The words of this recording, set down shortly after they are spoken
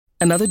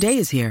Another day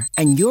is here,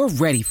 and you're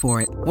ready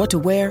for it. What to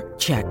wear?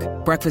 Check.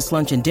 Breakfast,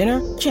 lunch, and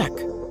dinner? Check.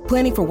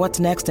 Planning for what's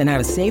next and how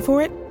to save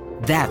for it?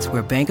 That's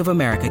where Bank of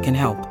America can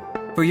help.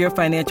 For your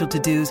financial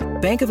to-dos,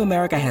 Bank of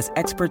America has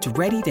experts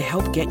ready to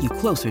help get you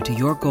closer to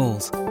your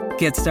goals.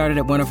 Get started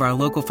at one of our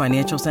local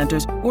financial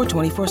centers or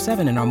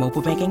 24/7 in our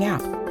mobile banking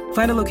app.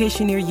 Find a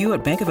location near you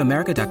at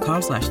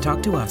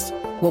bankofamerica.com/talktous.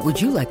 What would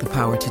you like the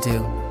power to do?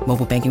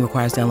 Mobile banking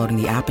requires downloading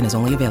the app and is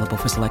only available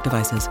for select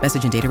devices.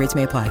 Message and data rates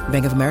may apply.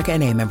 Bank of America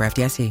N.A., member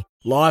FDIC.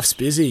 Life's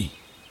busy.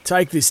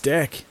 Take this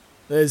deck.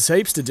 There's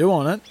heaps to do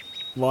on it,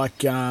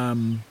 like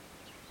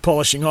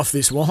polishing off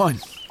this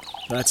wine.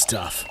 That's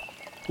tough.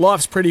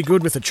 Life's pretty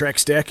good with a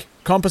Trex deck.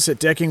 Composite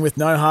decking with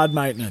no hard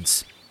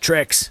maintenance.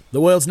 Trex,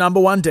 the world's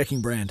 #1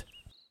 decking brand.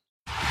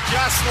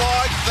 Just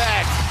like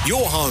that.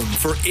 Your home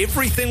for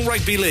everything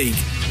rugby league.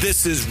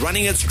 This is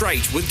Running It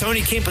Straight with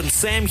Tony Kemp and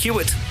Sam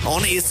Hewat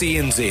on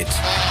SENZ.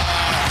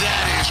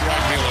 That is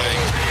rugby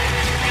league.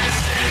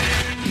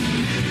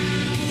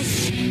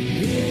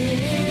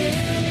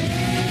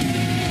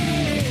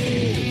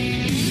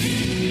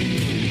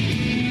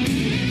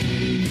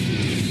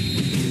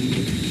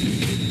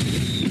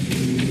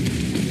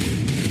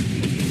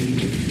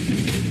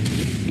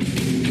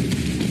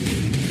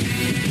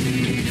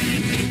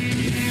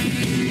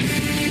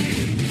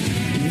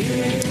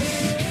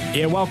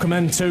 Yeah, welcome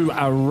into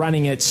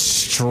Running It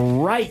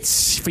Straight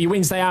for your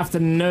Wednesday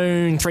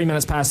afternoon, 3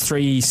 minutes past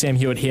 3. Sam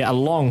Hewat here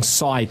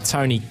alongside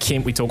Tony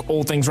Kemp. We talk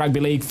all things rugby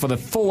league for the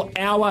full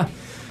hour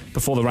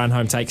before the run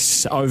home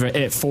takes over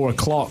at 4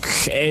 o'clock.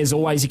 As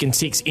always, you can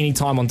text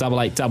anytime on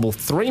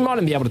 8833. Might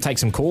even be able to take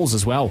some calls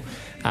as well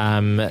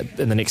in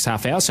the next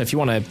half hour. So if you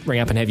want to ring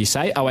up and have your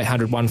say,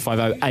 0800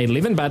 150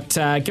 811.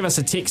 But give us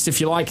a text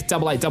if you like,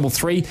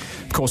 8833.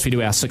 Of course, we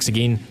do our 6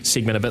 Again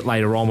segment a bit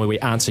later on where we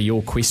answer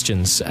your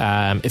questions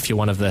if you're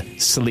one of the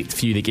select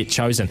few that get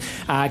chosen.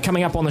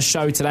 Coming up on the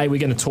show today, we're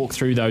going to talk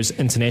through those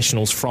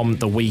internationals from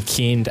the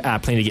weekend.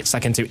 Plenty to get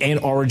stuck into. And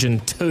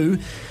Origin 2.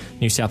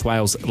 New South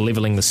Wales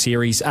levelling the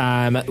series.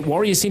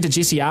 Warriors centre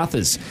Jesse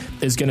Arthurs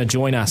is going to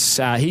join us.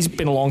 He's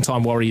been a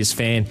long-time Warriors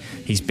fan.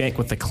 He's back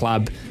with the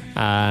club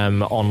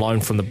on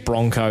loan from the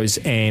Broncos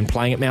and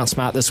playing at Mount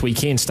Smart this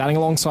weekend, starting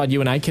alongside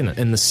Ewan Aiken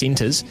in the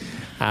centres.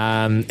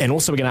 And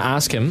also we're going to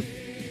ask him,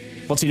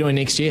 what's he doing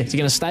next year? Is he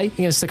going to stay? Is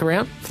he going to stick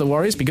around for the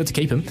Warriors? Be good to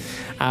keep him.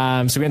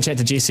 So we're going to chat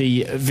to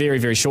Jesse very,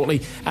 very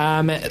shortly.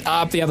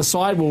 Up the other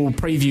side, we'll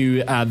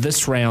preview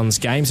this round's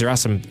games. There are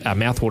some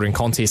mouth-watering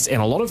contests and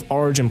a lot of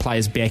Origin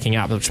players backing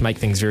up, which make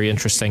things very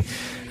interesting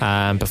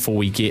before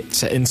we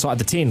get inside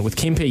the 10 with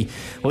Kempy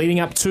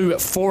leading up to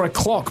 4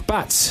 o'clock.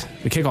 But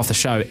we kick off the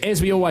show,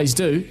 as we always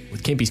do,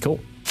 with Kempy's Call.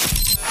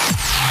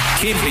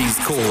 Kempy's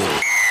Call.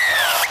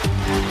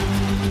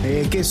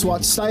 Yeah, guess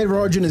what? State of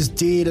Origin is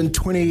dead in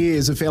 20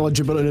 years if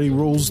eligibility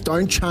rules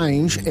don't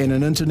change and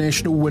an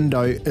international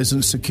window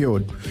isn't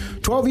secured.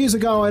 12 years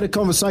ago, I had a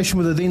conversation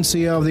with the then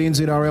CEO of the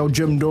NZRL,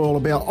 Jim Doyle,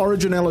 about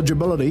Origin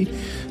eligibility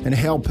and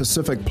how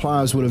Pacific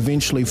players would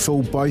eventually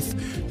fill both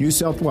New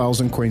South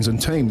Wales and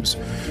Queensland teams.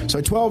 So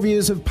 12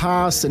 years have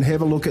passed, and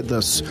have a look at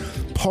this.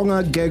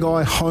 Ponga,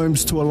 Gagai,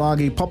 Holmes,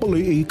 Tuolagi,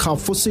 Papali'i,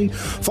 Kaufusi,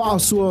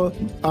 Fa'asua,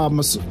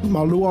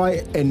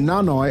 Maluai and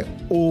Nanai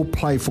all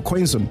play for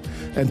Queensland.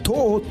 And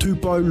To'o,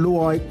 Tupou,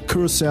 Luai,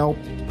 Curacao,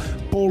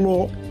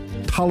 Polo,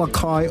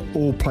 Talakai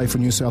all play for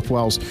New South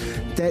Wales.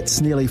 That's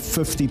nearly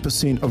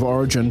 50% of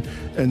Origin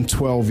in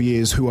 12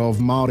 years who are of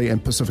Māori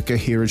and Pacifica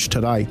heritage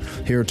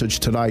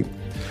today.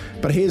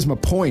 But here's my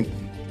point.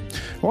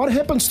 What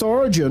happens to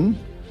Origin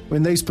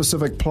when these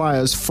Pacific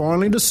players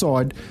finally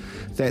decide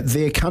that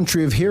their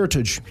country of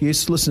heritage,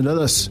 yes, listen to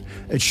this,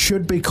 it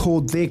should be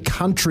called their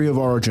country of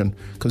origin,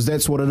 because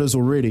that's what it is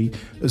already,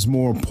 is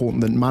more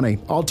important than money.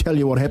 I'll tell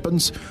you what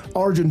happens.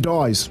 Origin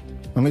dies,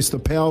 unless the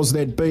powers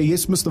that be,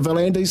 yes, Mr.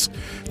 Valandis,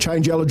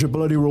 change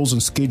eligibility rules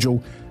and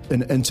schedule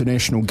an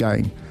international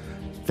game.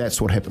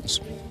 That's what happens.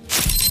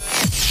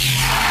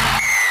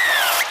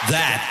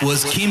 That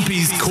was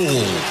Kempy's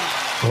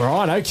Call.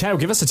 Right, okay. Well,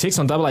 give us a text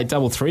on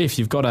 8833 if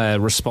you've got a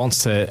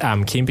response to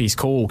Kempy's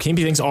Call.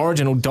 Kempy thinks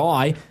Origin will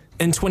die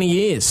in 20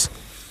 years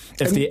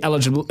if the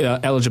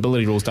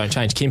eligibility rules don't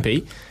change.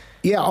 Kempy?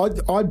 Yeah,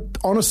 I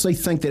honestly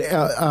think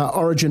that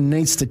Origin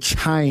needs to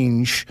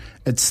change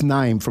its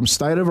name from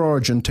State of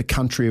Origin to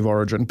Country of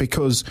Origin,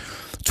 because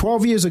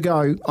 12 years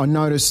ago I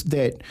noticed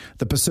that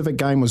the Pacific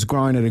game was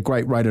growing at a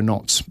great rate of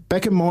knots.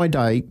 Back in my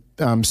day,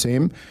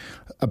 Sam,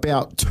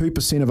 about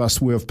 2% of us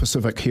were of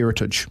Pacific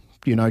heritage.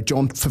 You know,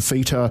 John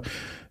Fafita,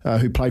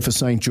 who played for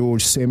St.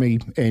 George, Sammy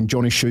and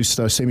Johnny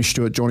Schuster, Sammy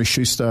Stewart, Johnny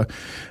Schuster,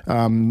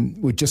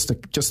 with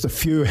just a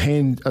few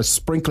a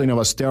sprinkling of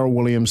us, Darryl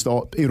Williams,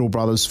 the Edel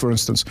brothers, for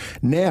instance.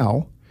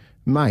 Now,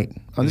 mate,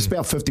 there's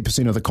about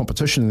 50% of the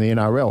competition in the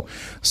NRL.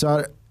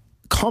 So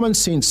common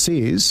sense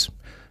says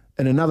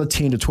in another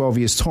 10 to 12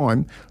 years'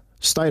 time,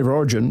 State of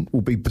Origin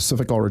will be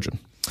Pacific Origin.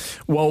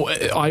 Well,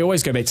 I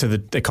always go back to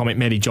the comment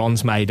Matty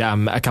Johns made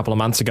a couple of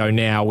months ago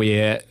now,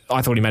 where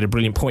I thought he made a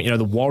brilliant point.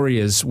 The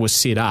Warriors were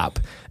set up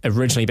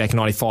originally back in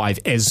 95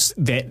 as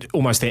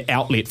almost that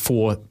outlet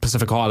for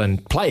Pacific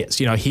Island players.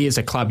 Here's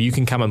a club you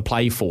can come and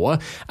play for.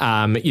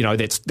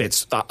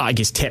 That's I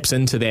guess taps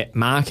into that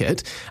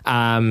market.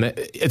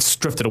 It's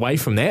drifted away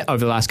from that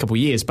over the last couple of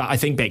years, but I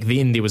think back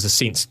then there was a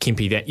sense,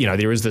 Kempy, that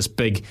there is this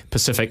big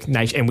Pacific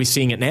nation, and we're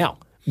seeing it now.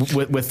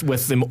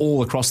 With them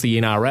all across the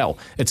NRL,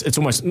 it's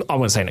almost, I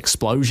wouldn't say an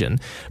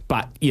explosion,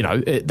 but they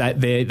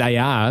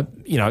are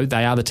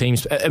the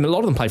teams, and a lot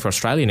of them play for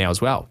Australia now as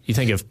well. You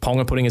think of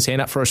Ponga putting his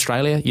hand up for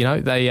Australia,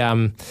 they.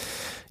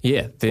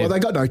 Well, they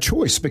got no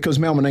choice because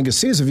Mal Meninga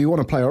says if you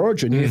want to play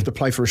Origin, you have to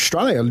play for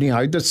Australia.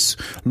 That's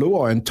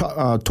Luai and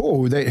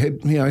Tohu that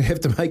have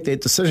to make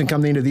that decision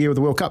come the end of the year of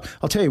the World Cup.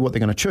 I'll tell you what they're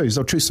going to choose.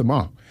 They'll choose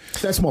Samoa.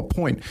 That's my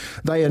point.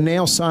 They are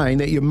now saying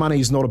that your money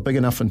is not a big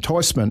enough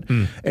enticement,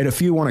 and if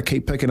you want to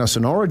keep picking us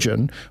in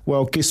Origin,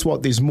 well, guess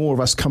what? There's more of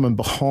us coming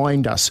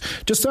behind us.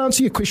 Just to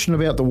answer your question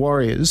about the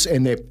Warriors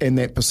and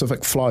that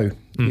Pacific flow,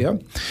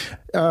 the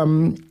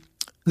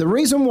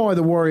reason why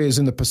the Warriors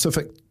in the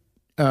Pacific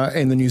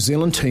and the New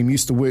Zealand team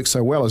used to work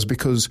so well is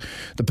because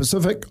the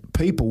Pacific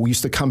people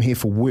used to come here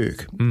for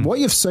work. What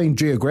you've seen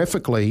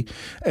geographically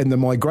and the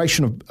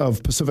migration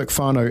of Pacific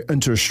whānau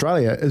into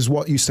Australia is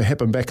what used to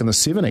happen back in the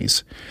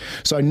 70s.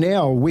 So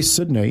now West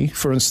Sydney,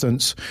 for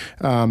instance,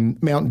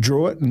 Mount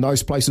Druitt and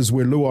those places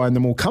where Luai and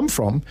them all come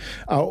from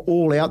are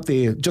all out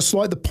there, just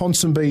like the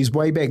Ponsonbys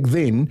way back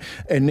then,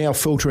 and now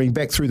filtering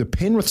back through the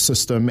Penrith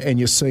system, and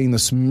you're seeing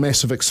this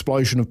massive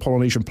explosion of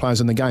Polynesian players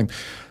in the game.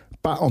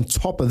 But on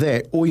top of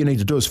that, all you need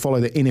to do is follow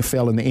the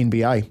NFL and the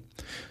NBA.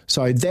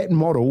 So that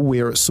model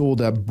where it saw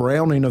the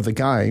browning of the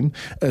game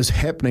is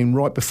happening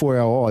right before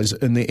our eyes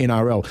in the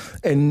NRL.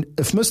 And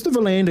if Mr.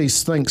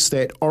 Volandis thinks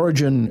that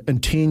Origin in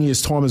 10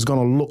 years' time is going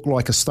to look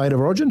like a state of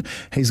Origin,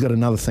 he's got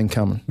another thing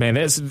coming. Man,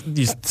 that's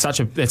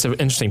an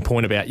interesting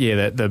point about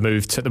the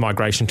move to the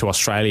migration to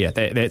Australia.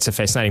 That's a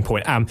fascinating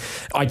point.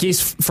 I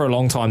guess for a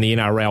long time the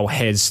NRL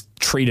has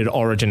treated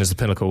Origin as the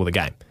pinnacle of the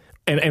game.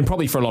 And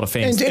probably for a lot of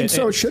fans. And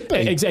so it should be.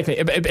 Exactly.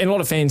 And a lot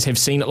of fans have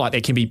seen it like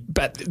that can be,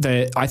 but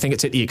I think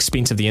it's at the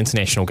expense of the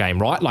international game,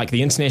 right? Like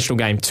the international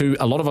game to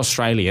a lot of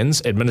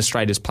Australians,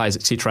 administrators, players,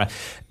 etc.,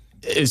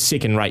 is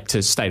second rate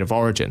to state of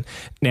origin.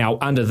 Now,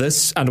 under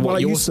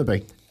what it used to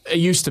be. It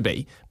used to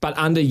be, but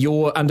under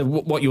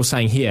what you're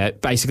saying here,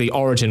 basically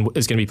Origin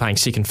is going to be playing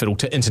second fiddle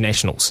to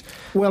internationals.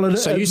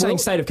 So you're saying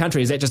state of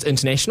country, is that just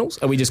internationals?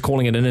 Are we just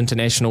calling it an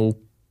international?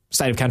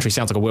 State of country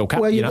sounds like a World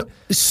Cup,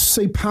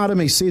 See, part of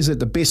me says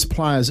that the best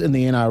players in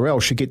the NRL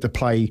should get to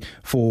play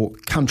for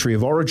country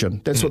of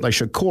origin. That's what they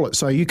should call it.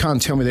 So you can't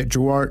tell me that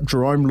Jerome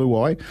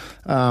Luai,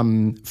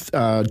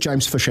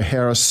 James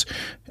Fisher-Harris,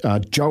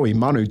 Joey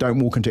Manu don't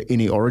walk into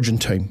any origin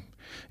team.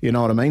 You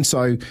know what I mean?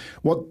 So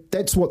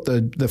that's what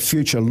the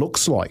future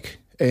looks like.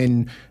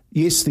 And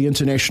yes, the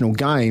international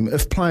game,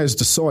 if players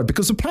decide,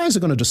 because the players are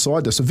going to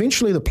decide this,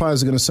 eventually the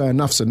players are going to say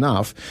enough's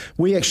enough.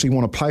 We actually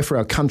want to play for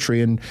our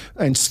country and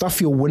stuff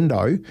your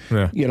window.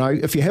 Yeah.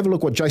 If you have a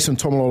look what Jason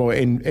Tomalolo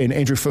and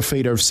Andrew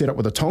Fafita have set up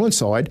with the Tongan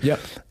side,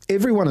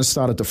 everyone has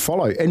started to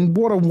follow. And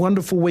what a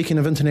wonderful weekend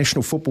of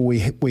international football we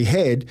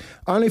had,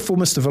 only for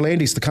Mr.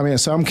 Volandis to come out and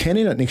say, I'm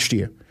canning it next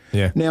year.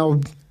 Yeah. Now,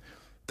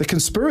 the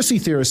conspiracy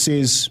theorist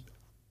says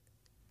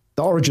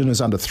the Origin is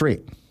under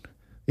threat.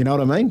 You know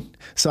what I mean?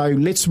 So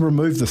let's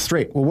remove the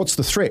threat. Well, what's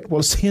the threat? Well,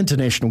 it's the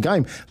international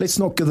game. Let's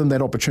not give them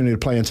that opportunity to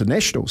play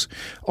internationals.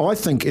 I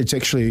think it's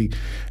actually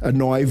a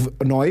naive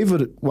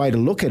way to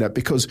look at it,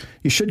 because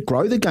you should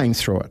grow the game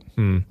through it.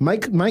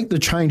 Make the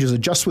changes,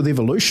 adjust with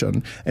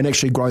evolution, and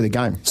actually grow the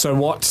game. So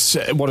what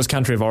does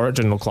country of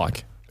origin look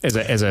like? As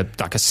a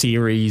like a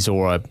series,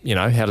 or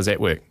how does that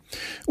work?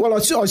 Well,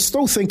 I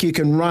still think you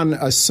can run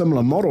a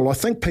similar model. I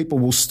think people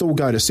will still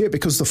go to see it,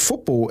 because the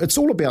football, it's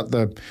all about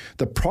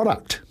the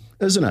product,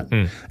 isn't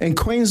it? And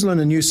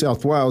Queensland and New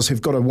South Wales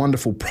have got a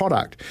wonderful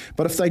product,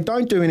 but if they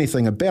don't do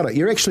anything about it,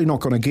 you're actually not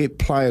going to get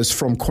players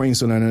from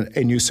Queensland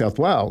and New South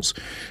Wales.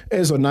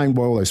 As I named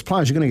by all those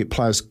players, you're going to get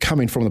players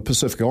coming from the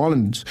Pacific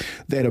Islands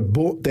that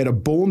are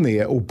born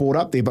there or brought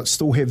up there, but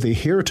still have their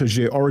heritage,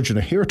 their origin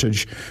of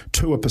heritage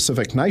to a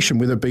Pacific nation,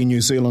 whether it be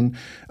New Zealand,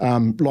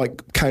 like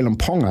Kalen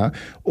Ponga,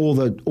 or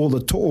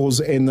the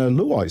Tors and the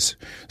Luais.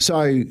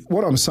 So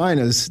what I'm saying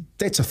is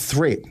that's a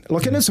threat.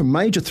 Like, it is a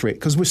major threat,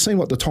 because we've seen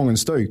what the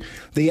Tongans do.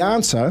 The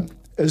answer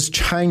is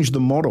change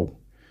the model.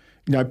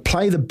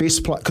 Play the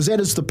best play, because that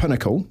is the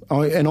pinnacle,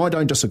 and I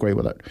don't disagree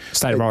with it.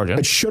 State of origin.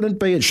 It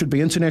shouldn't be. It should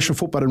be international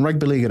football, and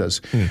rugby league it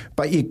is.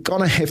 But you're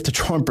going to have to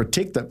try and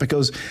protect it,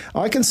 because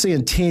I can see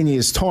in 10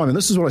 years' time, and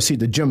this is what I said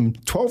to Jim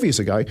 12 years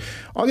ago,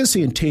 I can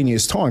see in 10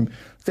 years' time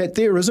that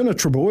there isn't a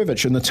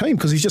Trebojevic in the team,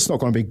 because he's just not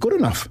going to be good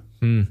enough.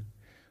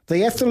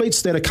 The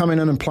athletes that are coming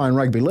in and playing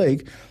rugby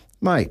league,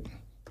 mate,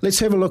 let's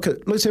have a look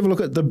at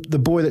the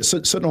boy that's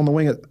sitting on the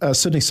wing at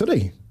Sydney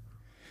City.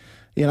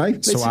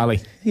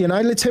 Suwali.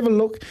 Let's have a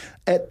look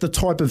at the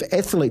type of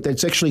athlete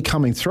that's actually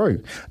coming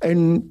through.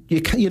 And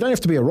you don't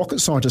have to be a rocket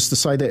scientist to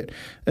say that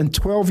in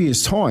 12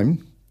 years'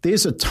 time,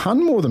 there's a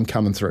ton more of them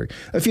coming through.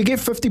 If you get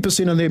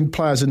 50% of them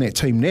players in that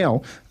team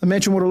now,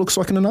 imagine what it looks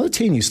like in another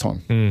 10 years'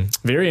 time.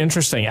 Very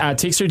interesting.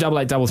 Text through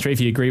 8833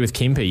 if you agree with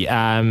Kempy.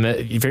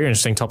 Very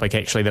interesting topic,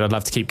 actually, that I'd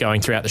love to keep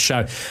going throughout the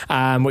show.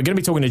 We're going to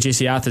be talking to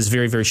Jesse Arthurs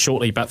very, very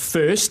shortly. But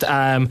first,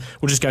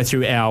 we'll just go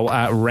through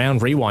our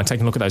round rewind,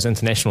 taking a look at those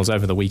internationals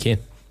over the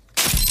weekend.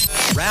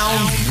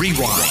 Round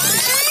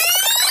Rewind.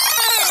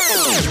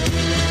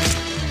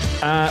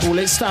 Well,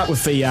 let's start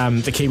with the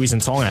Kiwis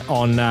and Tonga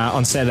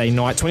on Saturday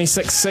night.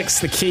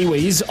 26-6, the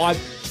Kiwis. I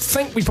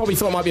think we probably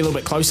thought it might be a little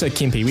bit closer,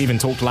 Kempy. We even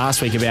talked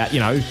last week about,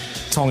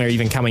 Tonga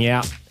even coming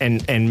out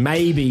and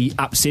maybe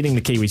upsetting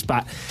the Kiwis.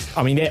 But,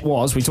 I mean,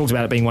 we talked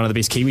about it being one of the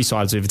best Kiwi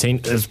sides we've seen.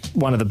 It was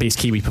one of the best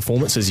Kiwi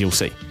performances you'll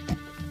see.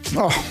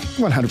 Oh,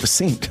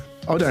 100%.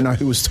 I don't know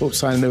who was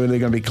saying they were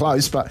going to be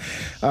close, but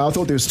I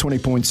thought there was 20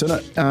 points in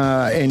it.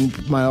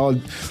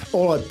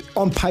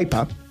 On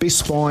paper, best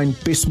spine,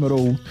 best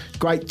middle,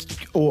 great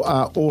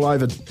all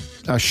over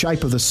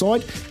shape of the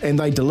side, and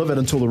they delivered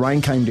until the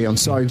rain came down.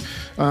 So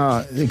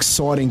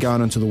exciting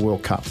going into the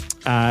World Cup.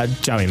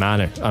 Joey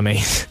Manu, I mean,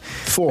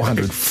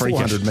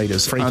 400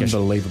 metres, freakish.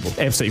 Unbelievable.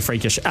 Absolutely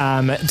freakish.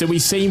 Do we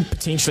see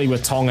potentially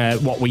with Tonga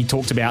what we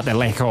talked about, the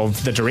lack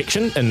of the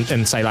direction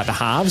in say, like the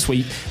halves?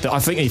 I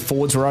think the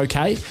forwards were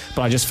okay,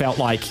 but I just felt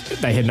like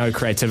they had no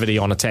creativity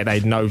on attack. They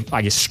had no,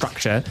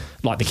 structure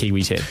like the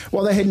Kiwis had.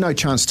 Well, they had no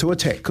chance to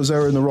attack because they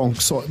were in the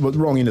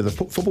wrong end of the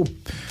football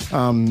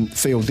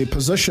field. Their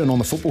position on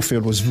the football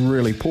field was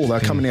really poor. They were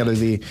coming out of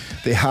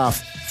their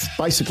half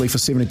basically for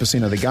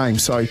 70% of the game.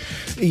 So,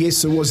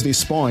 yes, it was their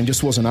spine,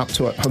 just wasn't up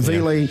to it.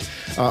 Havili,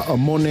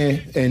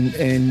 Amone,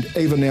 and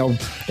even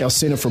our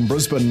centre from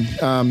Brisbane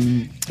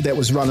that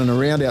was running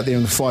around out there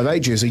in the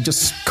 5'8" jersey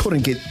just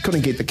couldn't get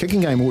the kicking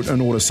game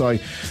in order. So,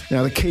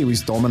 the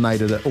Kiwis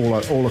dominated it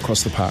all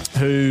across the park.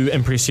 Who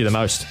impressed you the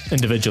most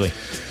individually?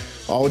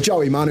 Oh,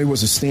 Joey Manu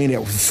was a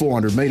standout for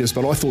 400 metres,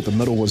 but I thought the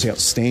middle was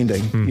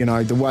outstanding.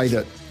 The way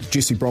that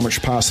Jesse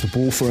Bromwich passed the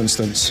ball, for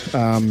instance,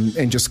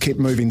 and just kept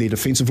moving their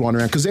defensive line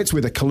around, because that's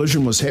where the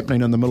collision was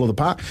happening in the middle of the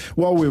park.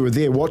 While we were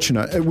there watching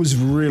it, it was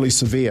really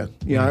severe.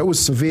 It was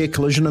severe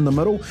collision in the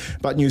middle,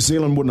 but New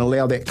Zealand wouldn't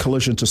allow that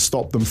collision to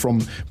stop them from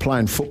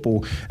playing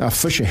football.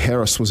 Fisher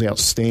Harris was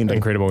outstanding.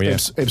 Incredible, yeah.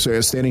 Absolutely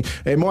outstanding.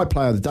 And my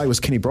player of the day was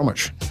Kenny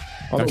Bromwich.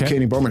 I thought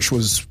Kenny Bromwich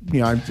was,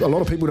 a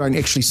lot of people don't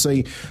actually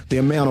see the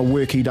amount of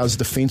work he does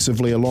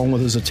defensively along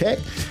with his attack.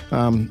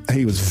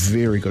 He was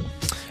very good.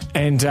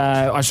 And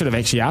I should have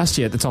actually asked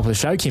you at the top of the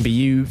show, Kempi,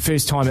 you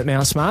first time at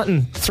Mount Smart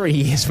in 3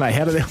 years, mate.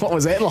 What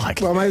was that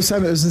like? Well, mate,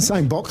 it was the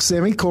same box,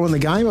 Sammy, calling the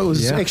game. It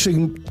was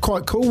actually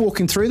quite cool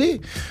walking through there.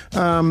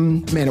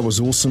 Man, it was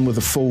awesome with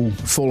a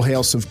full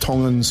house of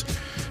Tongans.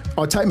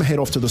 I take my hat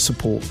off to the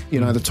support.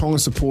 The Tongan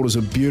supporters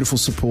are beautiful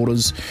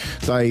supporters.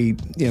 They,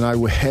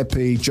 were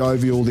happy,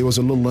 jovial. There was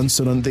a little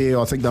incident there.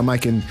 I think they're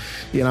making,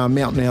 a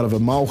mountain out of a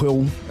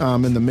molehill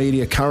in the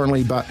media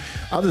currently. But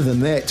other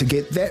than that, to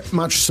get that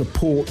much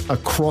support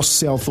across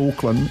South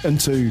Auckland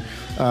into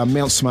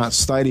Mount Smart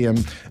Stadium,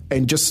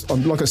 and just,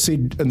 like I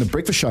said in the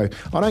breakfast show,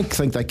 I don't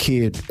think they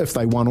cared if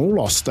they won or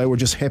lost. They were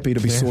just happy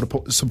to be sort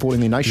of supporting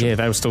their nation. Yeah,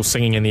 they were still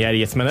singing in the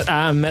 80th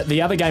minute.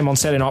 The other game on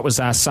Saturday night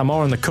was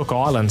Samoa and the Cook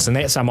Islands, and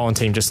that Samoan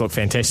team just looked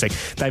fantastic.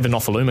 David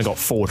Nofaluma got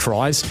 4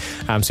 tries,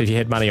 so if you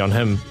had money on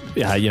him,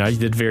 he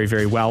did very,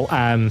 very well.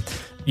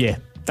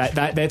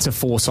 That's a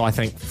force, I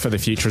think, for the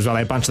future as well. They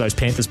had a bunch of those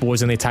Panthers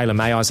boys in there. Taylor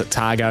Mayey's at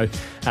Targo.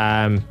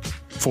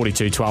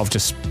 42-12,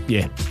 just,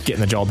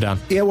 getting the job done.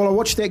 Yeah, well, I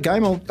watched that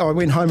game. I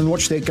went home and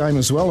watched that game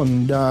as well,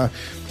 and,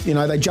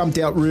 they jumped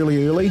out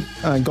really early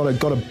and got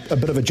a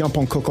bit of a jump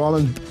on Cook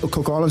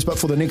Islands, but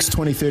for the next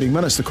 20-30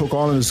 minutes, the Cook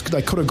Islanders,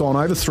 they could have gone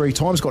over 3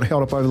 times, got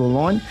held up over the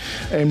line,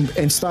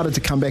 and started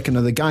to come back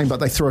into the game, but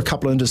they threw a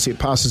couple of intercept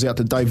passes out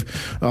to Dave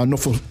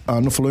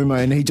Nofaluma,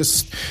 and he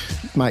just,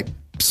 mate,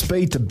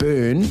 speed to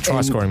burn.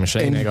 Try-scoring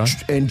machine, that guy.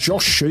 And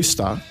Josh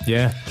Schuster.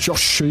 Yeah.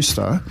 Josh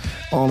Schuster,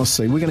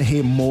 honestly, we're going to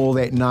hear more of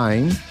that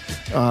name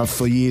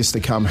for years to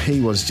come. He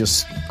was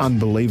just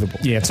unbelievable.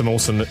 Yeah, some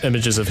awesome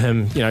images of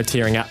him,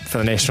 tearing up for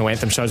the national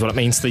anthem. Shows what it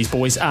means to these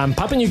boys.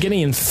 Papua New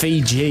Guinea and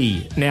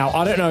Fiji. Now,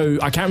 I don't know,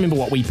 I can't remember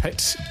what we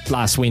picked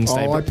last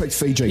Wednesday. I picked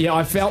Fiji. Yeah,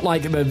 I felt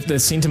like the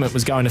sentiment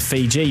was going to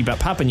Fiji, but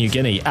Papua New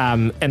Guinea,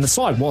 and the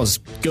side was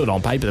good on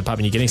paper, the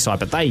Papua New Guinea side,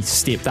 but they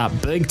stepped up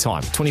big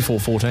time,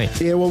 24-14.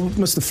 Yeah, well,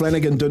 Mr.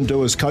 Flanagan didn't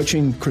do his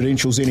coaching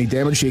credentials any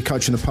damage here,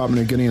 coaching the Papua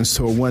New Guineans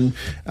to a win.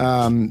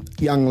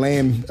 Young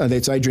Lamb,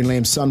 that's Adrian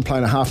Lamb's son,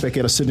 playing a halfback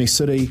out of Sydney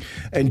City,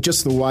 and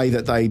just the way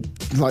that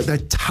they're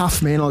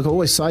tough, man. Like I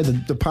always say,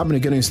 the Papua New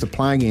Guineans to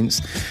play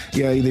against,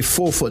 they're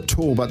 4 foot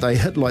tall, but they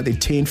hit like they're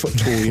 10 foot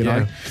tall, you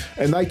know.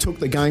 And they took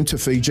the game to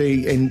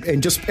Fiji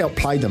and just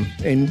outplayed them.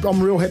 And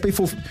I'm real happy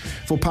for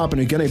Papua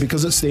New Guinea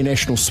because it's their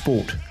national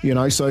sport,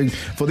 So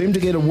for them to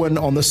get a win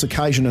on this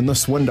occasion in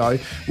this window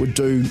would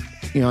do,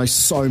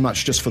 so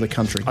much just for the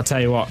country. I'll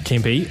tell you what,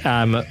 Kempy,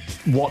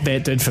 what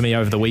that did for me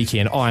over the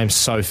weekend, I am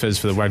so fizz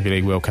for the Rugby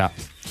League World Cup.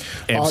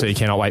 Absolutely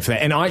cannot wait for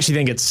that. And I actually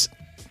think it's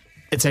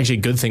it's actually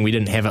a good thing we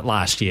didn't have it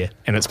last year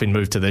and it's been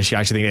moved to this year.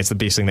 I actually think that's the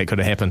best thing that could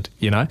have happened,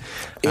 you know?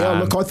 Yeah,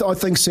 look, I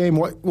think, Sam,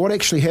 what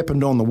actually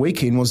happened on the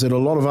weekend was that a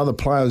lot of other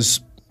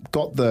players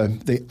got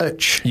the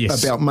itch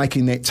about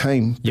making that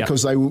team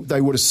because they would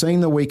have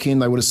seen the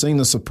weekend, they would have seen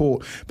the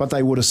support, but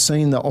they would have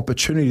seen the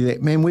opportunity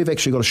that, man, we've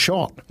actually got a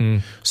shot.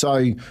 So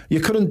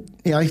you couldn't,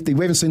 we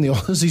haven't seen the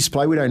Aussies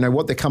play. We don't know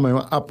what they're coming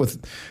up with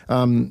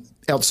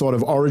outside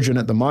of Origin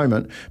at the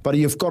moment, but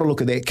you've got to look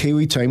at that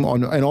Kiwi team,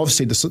 and I've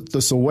said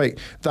this all week,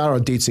 they're a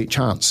dead set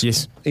chance.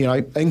 Yes.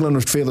 England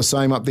would feel the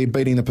same up there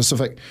beating the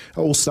Pacific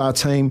All-Star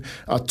team.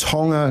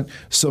 Tonga,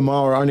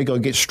 Samoa are only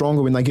going to get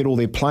stronger when they get all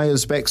their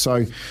players back.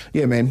 So,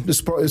 yeah, man,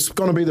 it's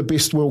going to be the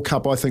best World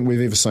Cup I think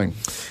we've ever seen.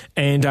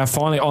 And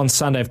finally on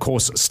Sunday, of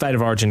course, State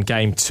of Origin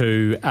Game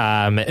 2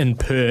 in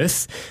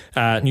Perth.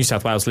 New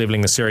South Wales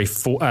levelling the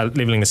series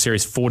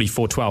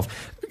 44-12.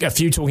 A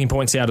few talking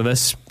points out of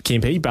this,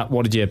 Kempy, but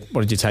what did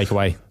you take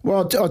away?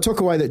 Well, I took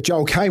away that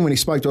Joel Kane, when he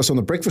spoke to us on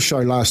the breakfast show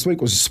last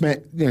week, was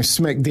smack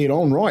dead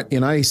on right.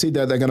 He said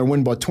that they're going to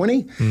win by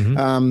 20.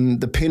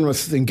 The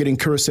Penrith and getting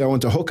Kurosawa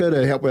into hooker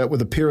to help out with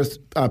the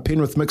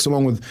Penrith mix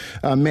along with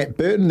Matt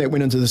Burton that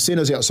went into the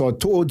centres outside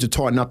Todd to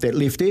tighten up that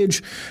left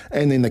edge,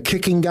 and then the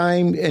kicking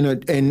game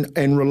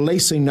and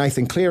releasing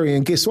Nathan Cleary.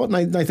 And guess what?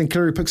 Nathan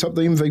Cleary picks up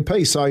the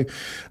MVP. So.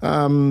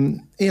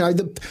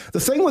 The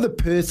thing with the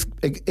Perth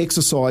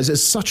exercise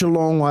is such a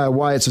long way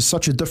away. It's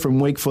such a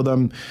different week for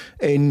them,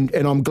 and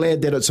I'm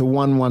glad that it's a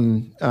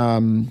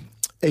 1-1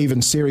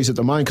 even series at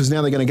the moment, because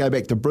now they're going to go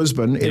back to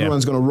Brisbane.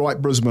 Everyone's going to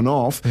write Brisbane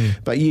off,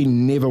 but you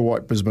never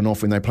write Brisbane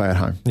off when they play at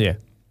home. Yeah.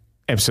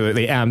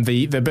 Absolutely.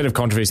 The bit of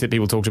controversy that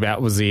people talked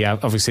about was the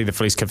obviously the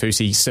Felice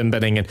Kafusi sin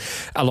binning, and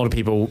a lot of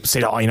people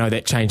said,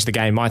 that changed the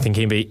game. I think,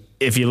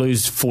 if you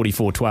lose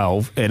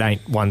 44-12, it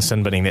ain't one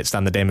sin binning that's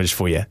done the damage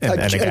for you in a game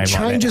like that. It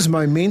changes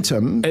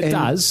momentum. It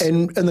does.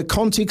 And in the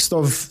context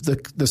of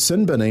the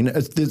sin binning,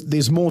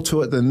 there's more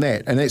to it than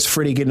that. And that's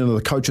Freddie getting into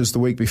the coaches the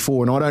week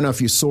before. And I don't know if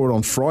you saw it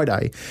on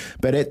Friday,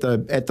 but at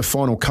the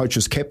final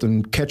coaches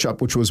captain catch-up,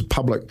 which was a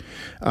public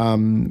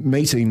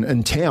meeting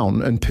in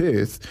town in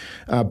Perth,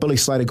 Billy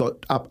Slater got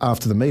up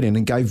after the meeting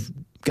and gave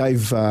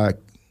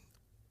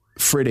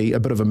Freddie a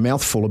bit of a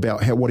mouthful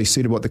about what he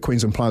said about the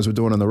Queensland players were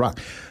doing in the ruck.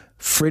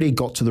 Freddie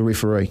got to the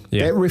referee.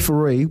 Yeah. That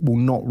referee will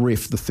not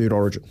ref the third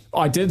Origin.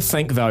 I did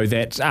think, though,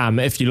 that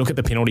if you look at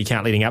the penalty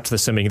count leading up to the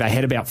simming, they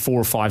had about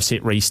 4 or 5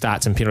 set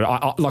restarts and penalty.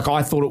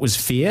 I thought it was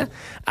fair,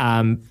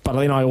 but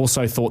then I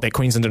also thought that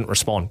Queensland didn't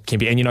respond,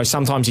 Kempy. And,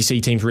 sometimes you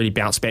see teams really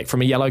bounce back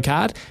from a yellow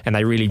card and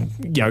they really,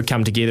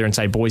 come together and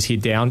say, boys,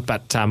 head down.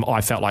 But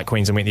I felt like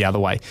Queensland went the other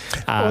way.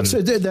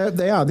 So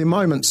they are. They're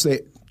moments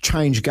that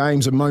change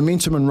games, and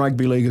momentum in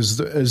rugby league is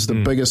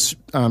the biggest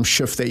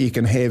shift that you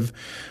can have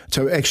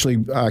to actually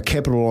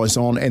capitalise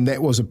on, and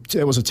that was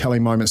a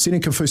telling moment.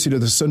 Sending Kafusi to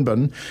the sin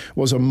bin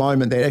was a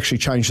moment that actually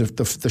changed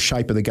the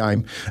shape of the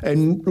game.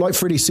 And like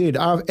Freddie said,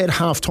 at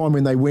half time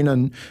when they went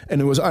in and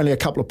there was only a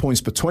couple of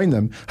points between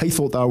them, he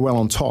thought they were well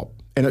on top.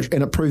 And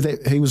it proved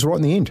that he was right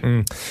in the end.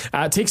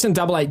 Text in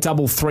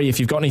 8833 if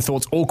you've got any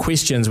thoughts or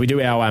questions. We do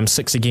our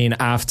 6 again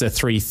after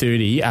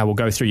 3:30. We'll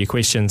go through your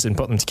questions and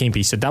put them to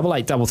Kempy. So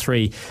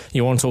 8833,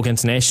 you want to talk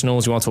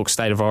internationals, you want to talk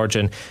State of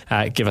Origin,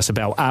 give us a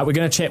bell. We're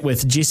going to chat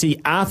with Jesse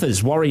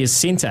Arthurs, Warriors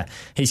centre.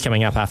 He's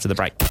coming up after the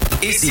break.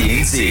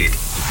 SENZ.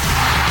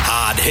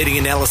 Hard-hitting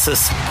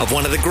analysis of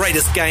one of the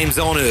greatest games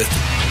on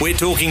earth. We're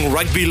talking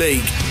rugby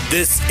league.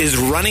 This is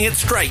Running It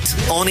Straight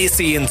on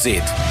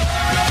SENZ.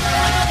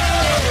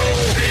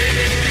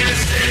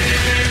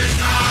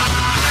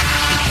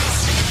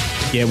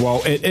 Yeah,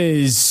 well, it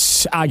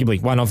is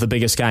arguably one of the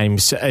biggest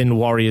games in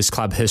Warriors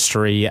club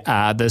history.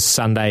 This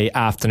Sunday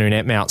afternoon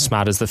at Mount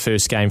Smart is the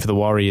first game for the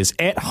Warriors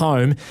at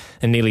home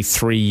in nearly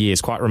 3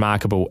 years. Quite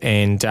remarkable.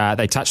 And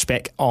they touched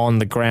back on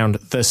the ground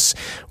this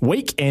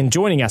week. And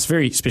joining us,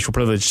 very special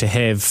privilege to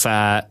have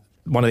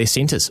one of their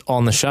centres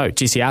on the show,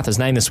 Jesse Arthurs,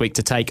 named this week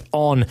to take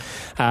on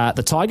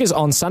the Tigers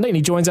on Sunday. And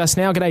he joins us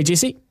now. G'day,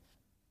 Jesse.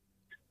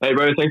 Hey,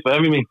 bro. Thanks for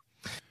having me.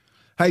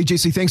 Hey,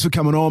 Jesse, thanks for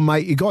coming on,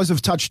 mate. You guys have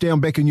touched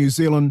down back in New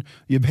Zealand.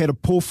 You've had a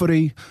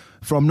porphyry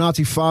from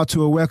Ngāti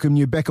Whātua welcome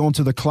you back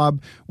onto the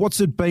club. What's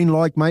it been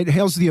like, mate?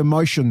 How's the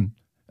emotion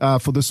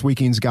for this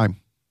weekend's game?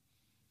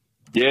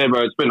 Yeah,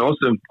 bro, it's been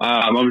awesome.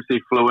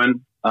 Obviously flew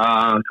in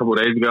a couple of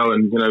days ago,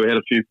 and we had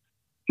a few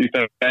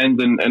fans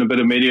and a bit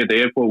of media at the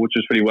airport, which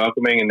was pretty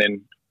welcoming. And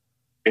then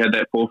we had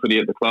that porphyry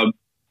at the club.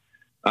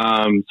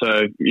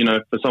 So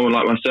for someone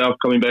like myself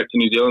coming back to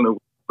New Zealand, it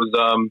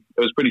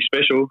was pretty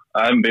special.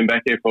 I haven't been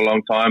back here for a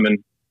long time,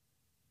 and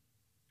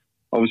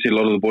obviously a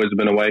lot of the boys have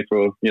been away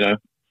for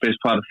first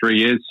part of 3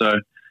 years. So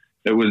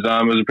it was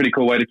a pretty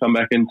cool way to come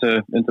back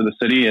into the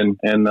city and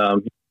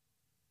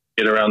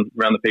get around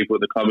the people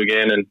at the club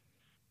again, and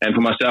for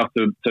myself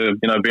to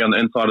be on the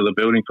inside of the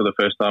building for the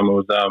first time. It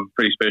was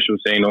pretty special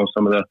seeing all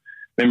some of the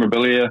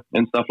memorabilia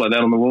and stuff like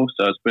that on the wall.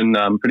 So it's been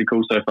pretty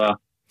cool so far.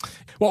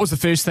 What was the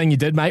first thing you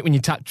did, mate, when you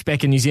touched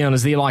back in New Zealand?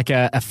 Is there like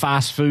a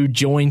fast food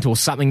joint or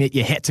something that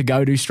you had to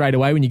go to straight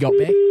away when you got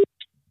back?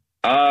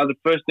 The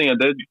first thing I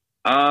did,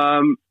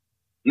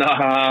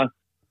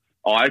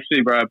 Oh, actually,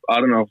 bro, I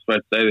don't know if I'm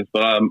supposed to say this,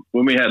 but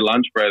when we had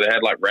lunch, bro, they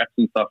had like wraps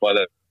and stuff like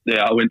that.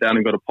 Yeah, I went down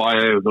and got a pie.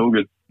 It was all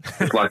good.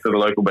 Just like to the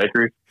local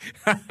bakery.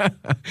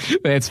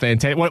 That's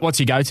fantastic. What's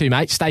your go-to,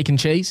 mate? Steak and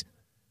cheese?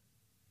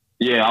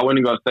 Yeah, I went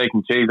and got steak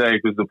and cheese,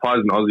 because the pies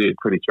in Aussie are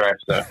pretty trash.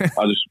 So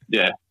I just,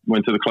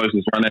 went to the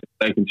closest run at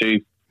steak and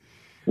cheese.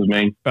 It was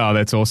mean. Oh,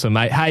 that's awesome,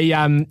 mate. Hey,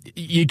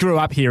 you grew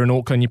up here in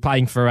Auckland. You're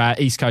playing for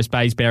East Coast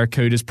Bays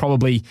Barracudas,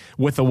 probably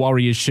with the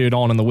Warriors shirt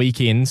on the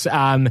weekends.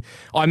 I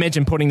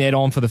imagine putting that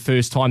on for the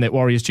first time, that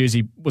Warriors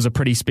jersey, was a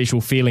pretty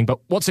special feeling. But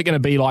what's it going to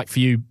be like for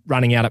you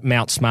running out at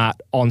Mount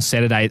Smart on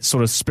Saturday? It's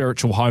sort of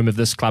spiritual home of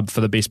this club for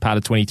the best part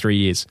of 23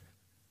 years.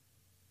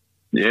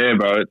 Yeah,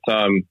 bro. It's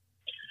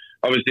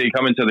obviously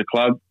coming to the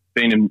club,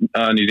 being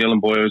a New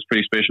Zealand boy, it was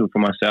pretty special for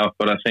myself.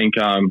 But I think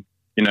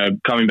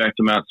coming back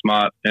to Mount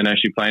Smart and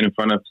actually playing in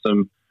front of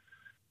some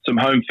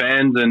home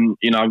fans, and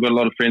I've got a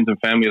lot of friends and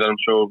family that I'm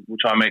sure will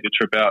try and make the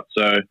trip out.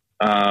 So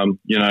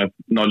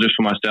not just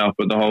for myself,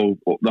 but the whole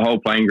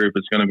playing group,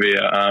 it's going to be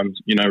a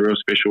real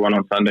special one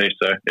on Sunday.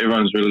 So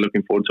everyone's really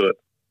looking forward to it.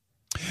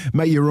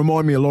 Mate, you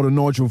remind me a lot of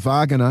Nigel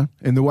Wagner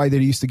and the way that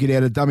he used to get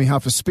out of dummy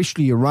half,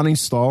 especially your running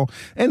style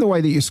and the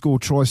way that you score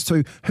tries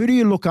too. Who do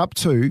you look up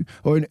to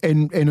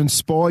and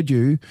inspired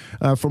you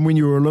from when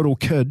you were a little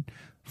kid,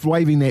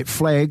 waving that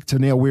flag to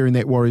now wearing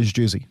that Warriors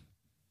jersey?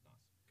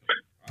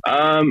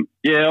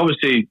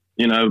 Obviously,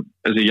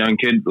 as a young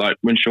kid, like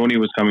when Shawnee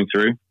was coming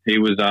through, he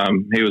was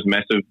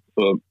massive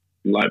for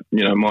my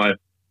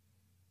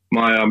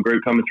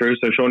group coming through.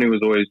 So Shawnee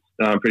was always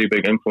a pretty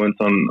big influence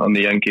on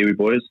the young Kiwi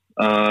boys.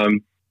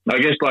 I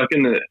guess like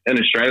in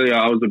Australia,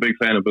 I was a big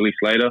fan of Billy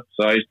Slater.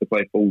 So I used to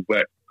play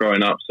fullback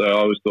growing up. So I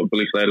always thought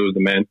Billy Slater was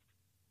the man.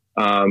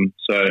 I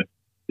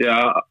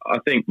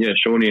think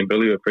Shawnee and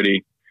Billy were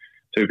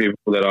two people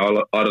that I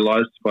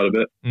idolised quite a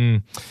bit.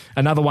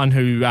 Another one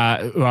who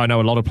I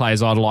know a lot of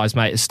players idolise,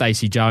 mate, is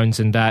Stacey Jones,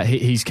 and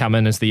he's come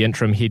in as the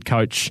interim head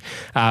coach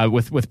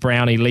with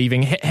Brownie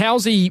leaving.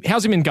 How's he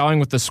been going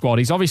with the squad?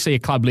 He's obviously a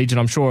club legend.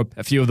 I'm sure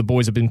a few of the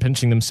boys have been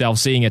pinching themselves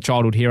seeing a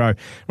childhood hero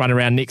run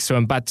around next to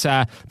him. But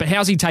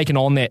how's he taken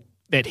on that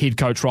head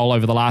coach role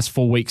over the last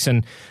 4 weeks?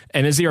 And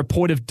is there a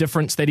point of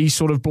difference that he's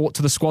sort of brought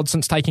to the squad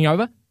since taking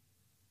over?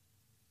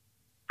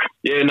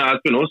 Yeah, no,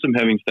 it's been awesome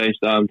having Stace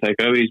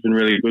take over. He's been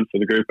really good for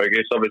the group, I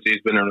guess. Obviously,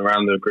 he's been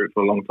around the group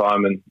for a long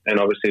time and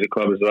obviously the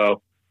club as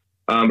well.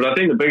 But I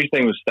think the biggest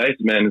thing with Stace,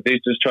 man, is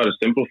he's just trying to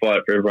simplify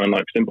it for everyone,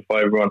 like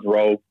simplify everyone's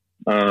role,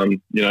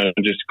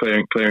 just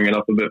clearing it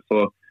up a bit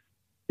for,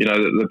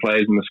 the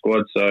players in the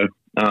squad. So,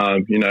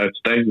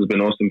 Stace has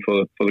been awesome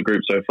for the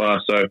group so far.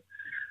 So,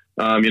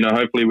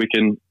 hopefully we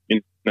can,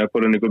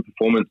 put in a good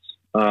performance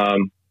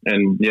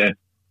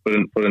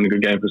put in a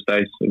good game for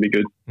Stace. It'd be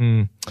good.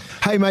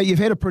 Hey, mate, you've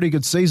had a pretty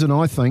good season,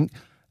 I think,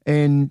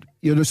 and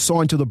you're just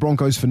signed to the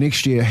Broncos for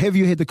next year. Have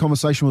you had the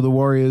conversation with the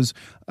Warriors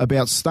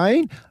about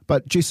staying?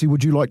 But, Jesse,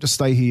 would you like to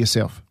stay here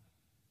yourself?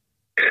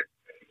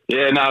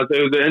 Yeah, no, it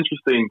was an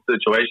interesting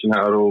situation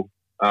how it all,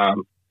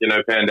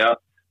 panned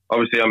out.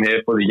 Obviously, I'm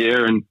here for the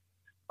year and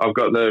I've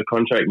got the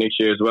contract next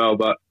year as well.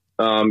 But,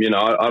 I haven't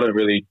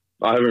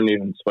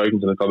even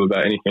spoken to the club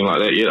about anything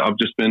like that yet. I've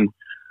just been...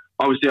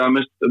 Obviously, I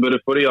missed a bit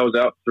of footy. I was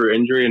out through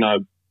injury, and I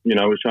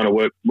was trying to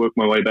work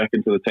my way back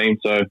into the team.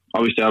 So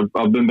obviously,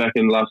 I've been back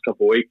in the last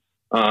couple of weeks.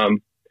 So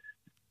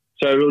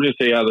we'll just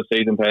see how the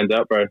season pans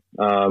out, bro.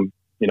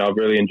 I've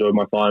really enjoyed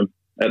my time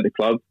at the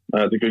club.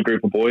 It's a good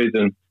group of boys,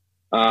 and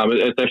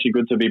it's actually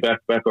good to be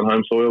back on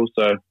home soil.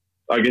 So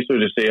I guess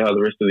we'll just see how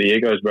the rest of the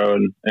year goes, bro,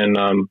 and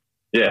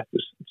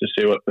just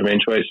see what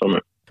eventuates from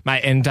it.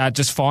 Mate, and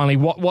just finally,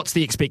 what's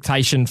the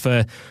expectation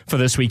for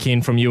this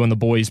weekend from you and the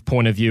boys'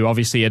 point of view?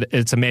 Obviously,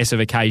 it's a massive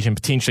occasion,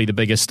 potentially the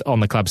biggest on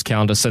the club's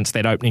calendar since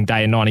that opening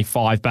day in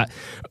 '95. But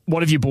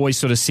what have you boys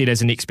sort of set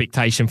as an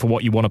expectation for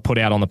what you want to put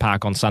out on the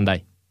park on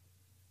Sunday?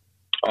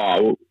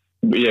 Oh,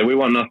 yeah, we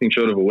want nothing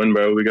short of a win,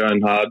 bro. We're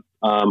going hard.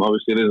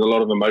 Obviously, there's a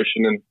lot of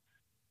emotion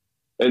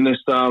in this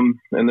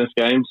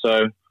game,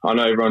 so I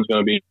know everyone's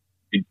going to be,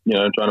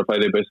 trying to play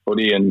their best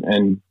footy,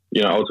 and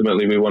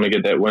ultimately we want to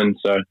get that win.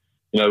 So.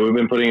 We've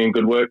been putting in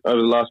good work over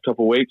the last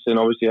couple of weeks, and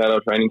obviously had our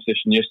training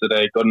session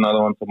yesterday, got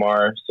another one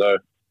tomorrow. So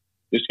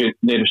just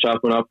need to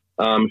sharpen up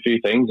a few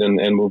things,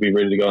 and we'll be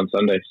ready to go on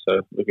Sunday.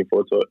 So looking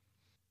forward to it.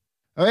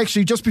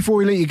 Actually, just before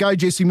we let you go,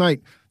 Jesse,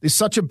 mate, there's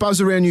such a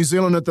buzz around New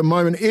Zealand at the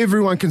moment.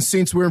 Everyone can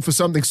sense we're in for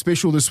something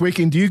special this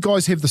weekend. Do you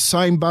guys have the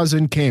same buzz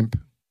in camp?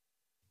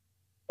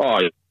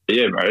 Oh,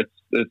 yeah, bro.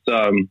 It's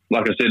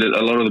like I said,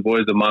 a lot of the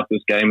boys have marked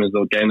this game as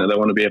the game that they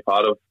want to be a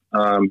part of.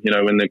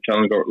 When the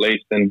calendar got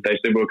released and they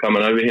said we were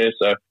coming over here.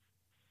 So,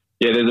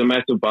 yeah, there's a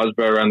massive buzz,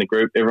 bro, around the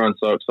group. Everyone's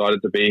so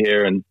excited to be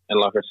here. And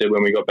like I said,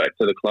 when we got back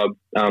to the club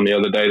the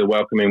other day, the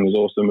welcoming was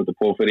awesome with the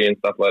pool footy and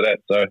stuff like that.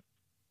 So,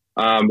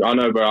 I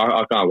know, bro,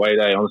 I can't wait,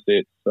 eh? Honestly,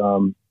 it's,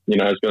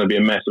 it's going to be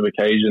a massive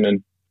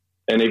occasion.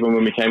 And even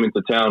when we came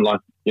into town, like,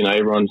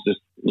 everyone's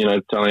just,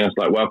 telling us,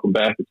 like, welcome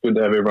back. It's good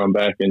to have everyone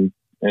back. And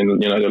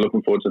they're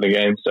looking forward to the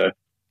game. So,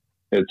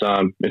 it's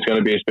going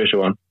to be a special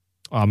one.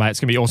 Oh, mate, it's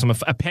going to be awesome.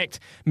 A packed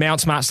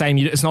Mount Smart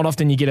Stadium. It's not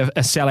often you get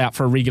a sellout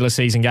for a regular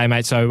season game,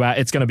 mate, so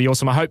it's going to be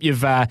awesome. I hope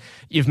you've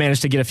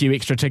managed to get a few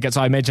extra tickets.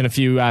 I imagine a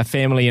few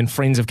family and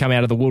friends have come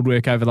out of the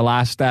woodwork over the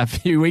last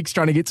few weeks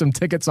trying to get some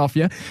tickets off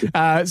you.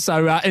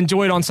 So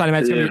enjoy it on Sunday,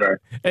 mate.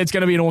 It's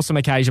going to be an awesome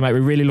occasion, mate.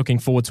 We're really looking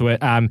forward to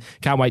it.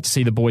 Can't wait to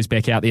see the boys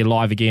back out there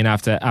live again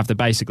after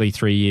basically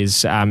 3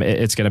 years.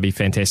 It's going to be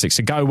fantastic.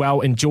 So go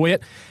well, enjoy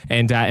it,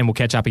 and we'll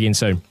catch up again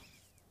soon.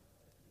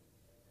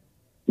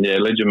 Yeah,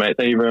 legend, mate.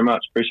 Thank you very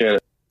much. Appreciate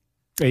it.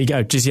 There you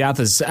go. Jesse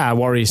Arthur's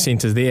Warriors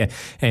Centres there.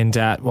 And,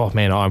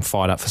 man, I'm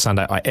fired up for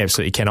Sunday. I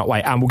absolutely cannot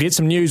wait. We'll get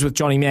some news with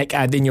Johnny Mack,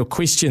 then your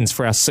questions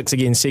for our 6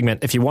 Again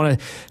segment. If you want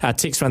to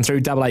text one through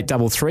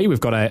 8833, we've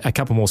got a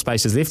couple more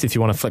spaces left if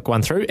you want to flick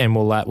one through, and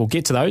we'll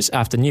get to those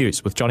after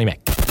news with Johnny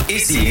Mack.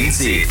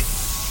 SENZ.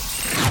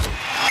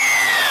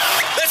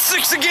 That's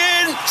 6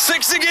 again.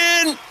 6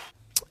 again.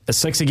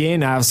 6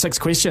 again, 6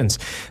 questions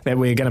that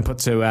we're going to put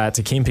to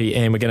Kempy,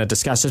 and we're going to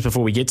discuss. Just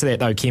before we get to that,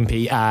 though,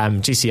 Kempy,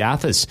 Jesse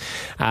Arthurs,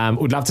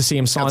 would love to see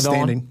him signed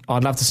on.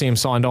 I'd love to see him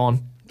signed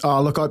on. Oh,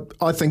 look,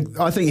 I think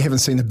you haven't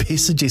seen the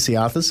best of Jesse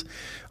Arthurs.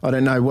 I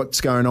don't know what's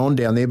going on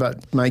down there,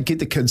 but mate, get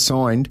the kid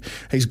signed.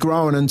 He's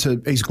growing into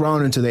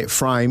that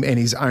frame, and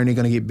he's only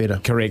going to get better.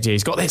 Correct. Yeah,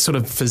 he's got that sort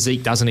of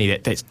physique, doesn't he?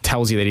 That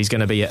tells you that he's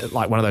going to be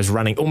like one of those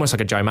running, almost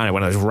like a Joe Mano,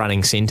 one of those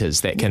running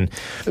centres that can.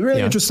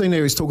 Really interesting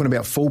there. He's talking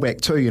about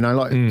fullback too.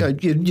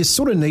 You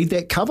sort of need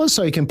that cover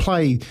so you can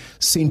play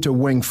centre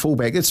wing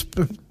fullback. It's.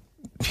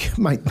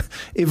 Mate,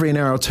 every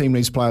NRL team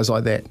needs players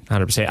like that.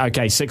 100%.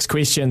 Okay, 6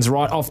 questions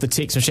right off the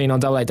text machine on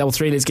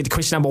 8833. Let's get to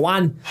question number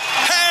 1.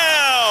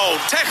 How?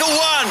 Tackle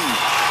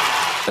 1.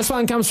 This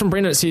one comes from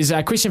Brendan. It says,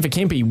 question for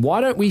Kempy.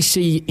 Why don't we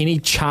see any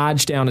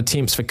charge down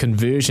attempts for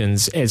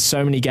conversions as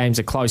so many games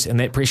are close and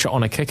that pressure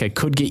on a kicker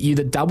could get you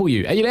the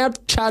W? Are you now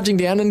charging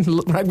down in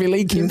rugby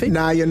league, Kempy?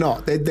 No, you're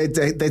not.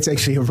 That's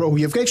actually a rule.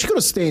 You've actually got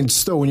to stand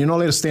still and you're not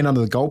allowed to stand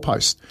under the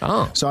goalpost.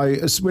 Oh. So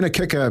it's when a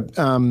kicker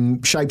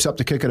shapes up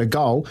to kick at a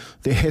goal,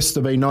 there has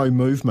to be no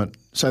movement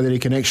so that he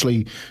can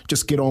actually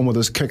just get on with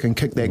his kick and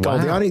kick that goal.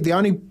 The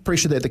only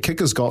pressure that the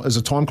kicker's got is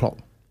a time clock.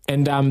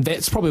 And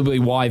that's probably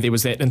why there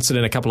was that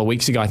incident a couple of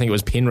weeks ago. I think it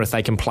was Penrith.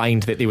 They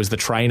complained that there was the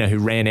trainer who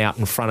ran out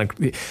in front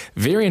of...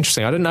 Very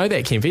interesting. I didn't know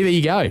that, Kempy. There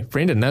you go.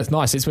 Brendan, that's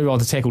nice. Let's move on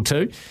to tackle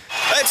 2.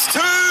 That's 2.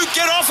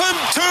 Get off him.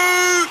 2.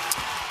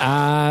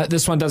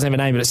 This one doesn't have a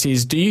name, but it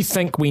says, do you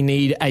think we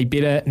need a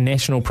better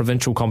national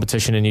provincial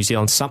competition in New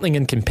Zealand? Something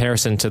in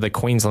comparison to the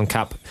Queensland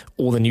Cup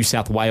or the New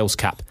South Wales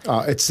Cup?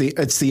 It's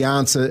the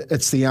answer.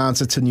 It's the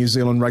answer to New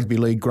Zealand Rugby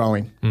League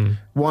growing.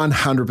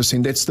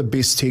 100%. That's the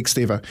best text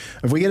ever.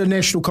 If we get a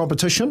national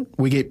competition,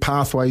 we get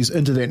pathways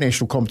into that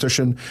national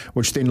competition,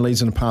 which then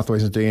leads into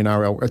pathways into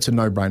NRL. It's a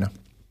no-brainer.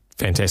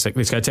 Fantastic.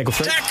 Let's go tackle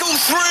 3. Tackle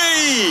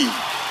 3.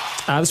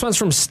 This one's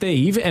from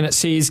Steve, and it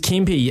says,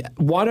 Kempy,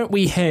 why don't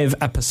we have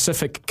a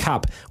Pacific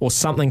Cup or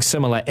something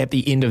similar at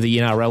the end of the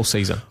NRL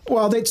season?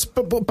 Well, that's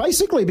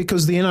basically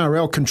because the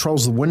NRL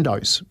controls the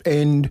windows.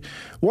 And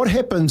what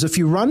happens if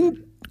you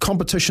run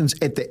competitions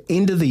at the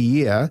end of the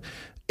year,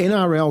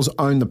 NRLs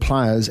own the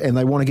players and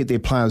they want to get their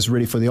players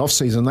ready for the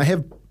off-season. They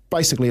have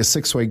basically a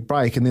 6-week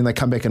break and then they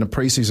come back in a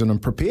pre-season and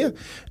prepare.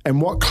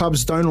 And what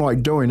clubs don't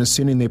like doing is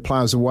sending their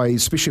players away,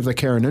 especially if they're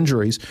carrying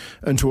injuries,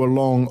 into a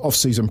long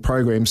off-season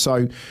program.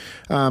 So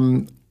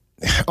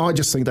I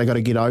just think they got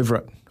to get over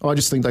it. I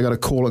just think they got to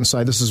call it and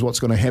say this is what's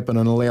going to happen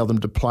and allow them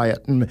to play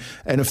it. And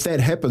if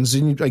that happens,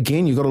 then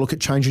again, you've got to look at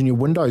changing your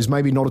windows.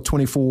 Maybe not a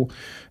 24,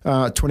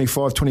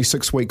 25,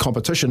 26-week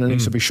competition. It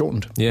needs to be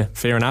shortened. Yeah,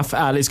 fair enough.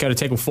 Let's go to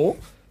tackle 4.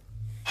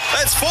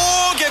 That's 4.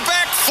 Get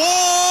back. 4.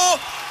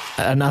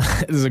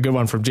 This is a good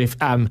one from Jeff.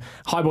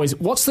 Hi, boys.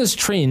 What's this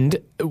trend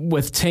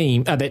with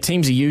that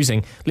teams are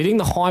using, letting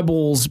the high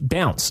balls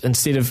bounce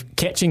instead of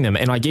catching them?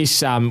 And I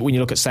guess when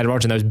you look at State of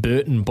Origin, those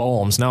Burton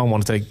bombs, no one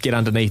wanted to get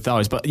underneath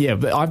those. But yeah,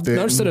 I've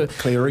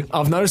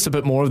noticed a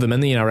bit more of them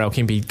in the NRL.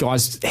 Can be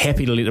guys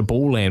happy to let a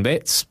ball land.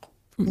 That's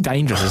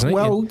dangerous, isn't it?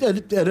 Well,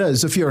 it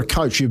is. If you're a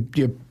coach, you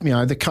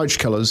the coach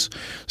killers.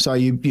 So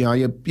you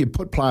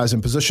put players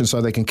in position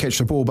so they can catch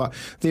the ball. But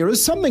there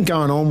is something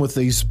going on with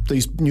these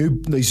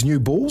new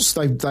balls.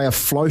 They are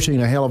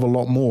floating a hell of a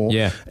lot more.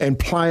 Yeah. And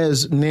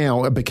players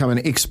now are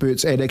becoming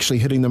experts at actually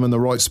hitting them in the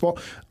right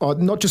spot.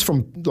 Not just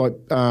from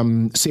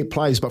set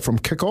plays, but from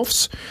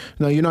kickoffs.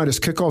 Now you notice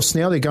kickoffs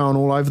now they're going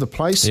all over the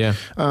place. Yeah.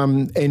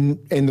 And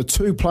the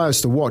 2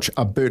 players to watch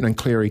are Burton and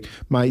Cleary.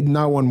 Mate,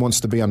 no one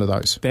wants to be under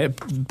those. That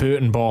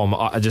Burton bomb,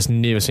 I just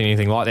never seen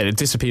anything like that. It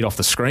disappeared off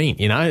the screen,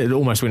 it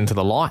almost went into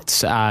the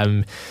lights. But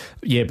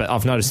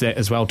I've noticed that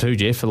as well too,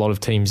 Jeff. A lot of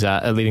teams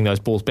are letting those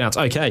balls bounce.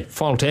 Okay,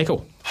 final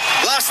tackle.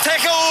 Last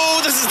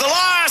tackle. This is the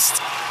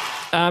last.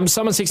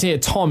 Someone texting here,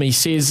 Tom, he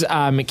says,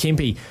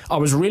 Kempy, I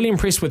was really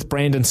impressed with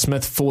Brandon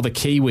Smith for the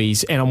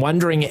Kiwis, and I'm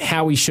wondering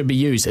how he should be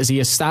used. Is he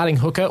a starting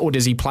hooker, or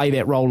does he play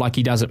that role like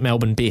he does at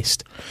Melbourne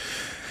best?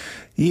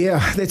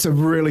 Yeah, that's a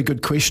really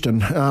good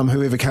question.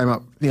 Whoever came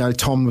up,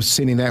 Tom was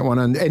sending that one,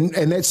 and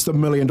that's the $1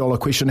 million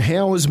question.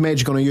 How is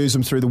Madge going to use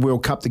him through the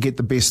World Cup to get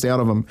the best out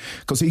of him?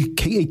 Because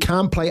he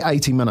can't play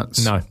 80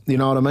 minutes. No. You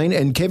know what I mean?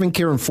 And Kevin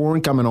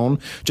Foran coming on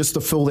just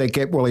to fill that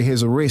gap while he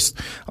has a rest.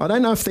 I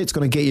don't know if that's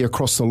going to get you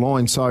across the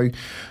line. So,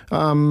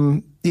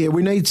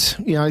 we need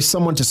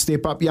someone to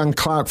step up. Young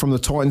Clark from the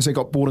Titans that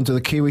got brought into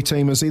the Kiwi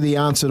team, is he the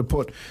answer to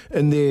put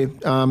in there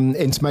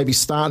and to maybe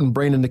start and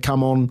Brandon to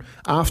come on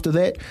after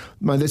that?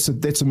 Mate, that's a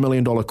 $1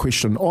 million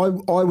question. I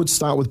would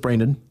start with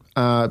Brandon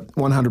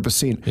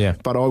 100%. Yeah.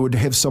 But I would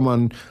have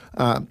someone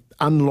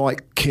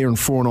unlike Kieran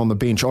Foran on the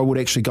bench. I would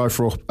actually go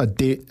for a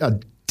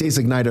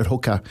designated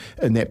hooker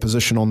in that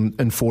position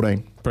in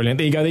 14. Brilliant.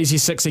 There you go. There's your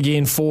 6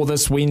 again for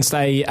this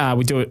Wednesday.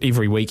 We do it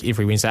every week,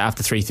 every Wednesday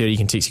after 3:30. You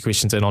can text your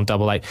questions in on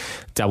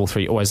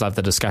 8833. Always love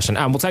the discussion.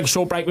 We'll take a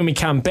short break. When we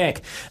come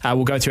back,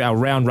 we'll go through our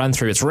round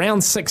run-through. It's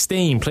round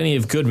 16. Plenty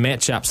of good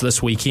matchups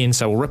this weekend,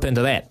 so we'll rip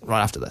into that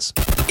right after this.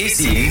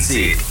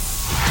 SENZ.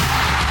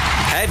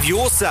 Have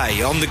your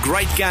say on the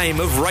great game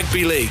of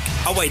rugby league.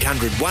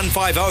 0800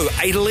 150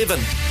 811.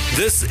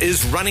 This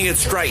is Running It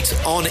Straight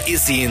on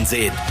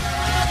SENZ.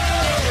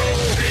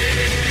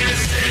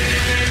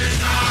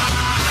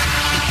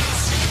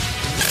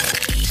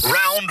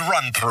 Round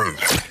run through.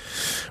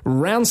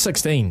 Round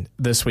 16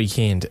 this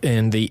weekend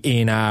in the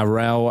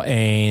NRL,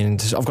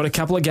 and I've got a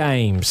couple of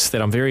games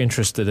that I'm very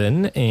interested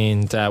in,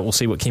 and we'll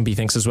see what Kempy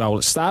thinks as well.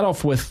 Let's start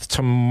off with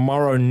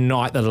tomorrow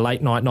night, the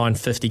late night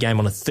 9:50 game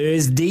on a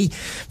Thursday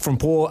from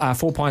Four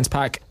Pines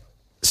Park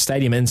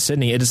Stadium in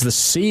Sydney. It is the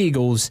Sea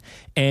Eagles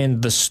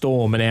and the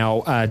Storm.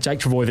 Now, Jake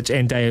Trbojevic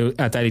and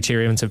Daly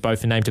Cherry Evans have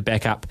both been named to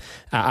back up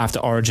after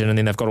Origin, and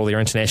then they've got all their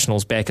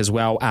internationals back as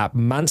well.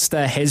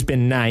 Munster has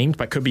been named,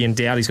 but could be in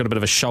doubt. He's got a bit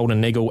of a shoulder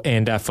niggle,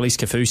 and Felice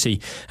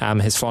Kafusi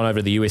has flown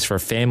over to the US for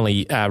a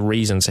family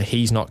reason, so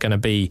he's not going to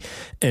be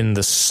in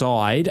the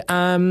side.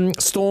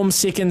 Storm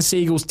 2nd,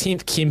 Sea Eagles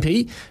 10th.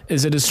 Kempy,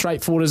 is it as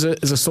straightforward as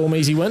a Storm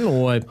easy win,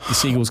 or the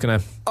Sea Eagles going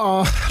to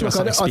I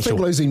think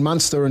losing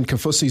Munster and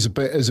Kafusi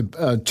is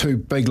two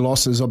big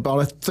losses, but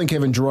I think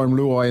having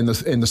Jerome Luai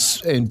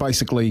and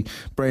basically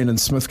Brandon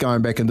Smith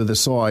going back into the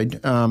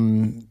side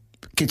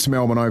gets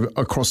Melbourne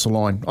across the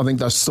line. I think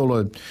they're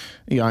still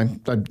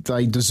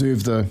they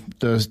deserve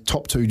the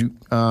top two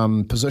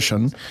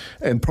position,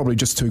 and probably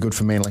just too good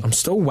for Manly. I'm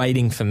still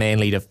waiting for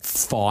Manly to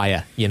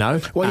fire,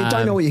 Well, you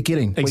don't know what you're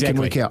getting week in,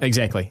 week out.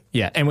 Exactly,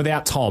 yeah. And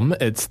without Tom,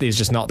 there's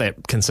just not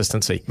that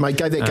consistency. Mate,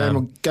 gave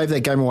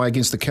that game away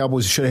against the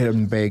Cowboys. Should have had it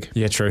in the bag.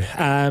 Yeah, true.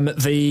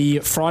 The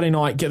Friday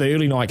night, the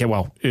early night,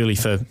 early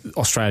for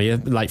Australia,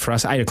 late for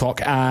us, 8 o'clock.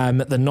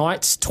 The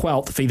Knights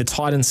 12th, the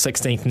Titans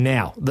 16th.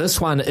 Now,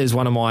 this one is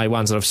one of my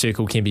ones that I've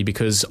circled, Kempy,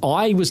 because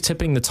I was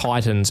tipping the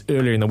Titans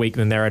earlier in the week,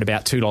 and they're at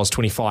about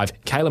 $2.25.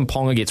 Kalen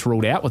Ponga gets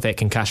ruled out with that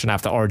concussion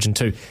after Origin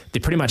 2.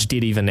 They're pretty much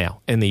dead even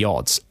now in the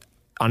odds.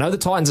 I know the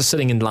Titans are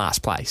sitting in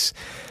last place,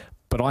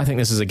 but I think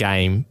this is a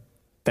game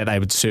that they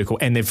would circle,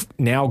 and they've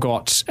now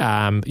got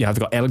they've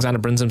got Alexander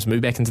Brinzham's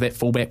moved back into that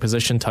fullback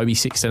position, Toby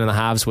Sexton in the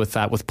halves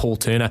with Paul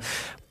Turner.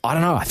 I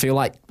don't know. I feel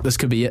like this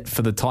could be it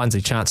for the Titans,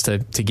 a chance to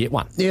get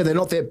one. Yeah, they're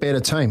not that bad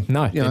a team.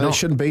 No, they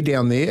shouldn't be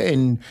down there.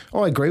 And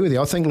I agree with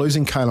you. I think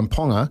losing Kalen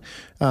Ponga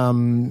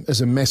is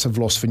a massive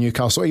loss for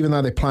Newcastle. Even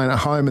though they're playing at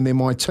home and they're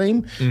my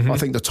team, I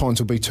think the Titans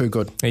will be too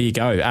good. There you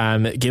go.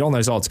 Get on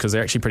those odds because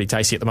they're actually pretty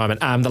tasty at the moment.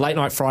 The late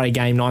night Friday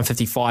game,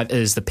 9:55,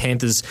 is the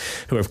Panthers,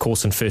 who are of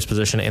course in first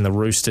position, and the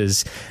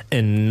Roosters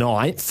in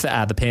ninth.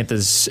 The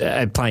Panthers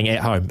are playing at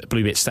home at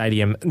Bluebet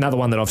Stadium. Another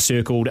one that I've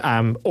circled.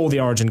 All the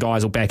Origin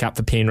guys will back up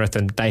for Penrith,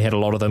 and they had a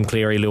lot of them: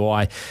 Cleary,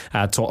 Luai,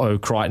 To'o,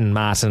 Crichton,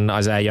 Martin,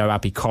 Isaiah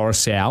Yoapi,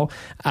 Coruscant.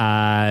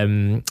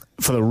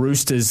 For the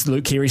Roosters,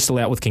 Luke Keary's still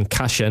out with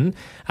concussion,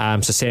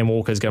 so Sam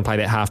Walker's going to play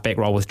that halfback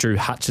role with Drew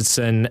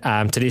Hutchinson.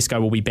 Tedesco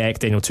will be back,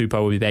 Daniel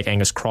Tupou will be back,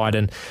 Angus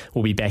Crichton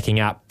will be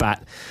backing up,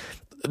 but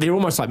they're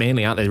almost like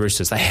Manly, aren't they, the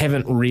Roosters? They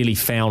haven't really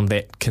found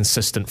that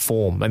consistent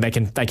form, and they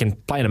can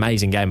play an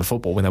amazing game of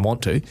football when they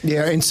want to.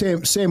 Yeah, and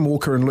Sam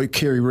Walker and Luke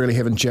Keary really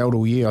haven't gelled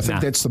all year. I think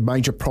that's the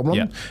major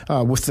problem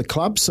with the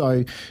club.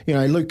 So,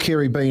 Luke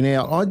Keary being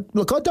out, I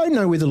don't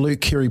know whether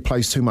Luke Keary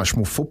plays too much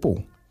more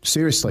football.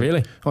 Seriously.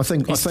 Really?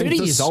 He's 30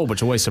 years old,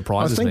 which always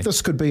surprises me. I think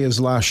this could be his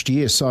last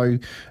year. So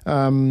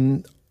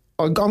I'm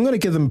going to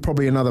give them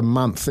probably another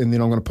month, and then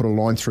I'm going to put a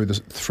line through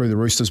the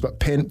Roosters. But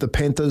the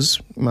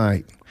Panthers,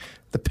 mate,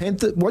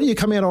 what do you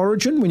come out of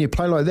Origin when you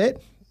play like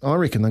that? I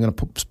reckon they're going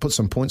to put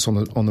some points on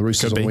the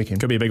Roosters on the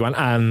weekend. Could be a big one.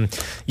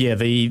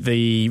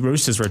 The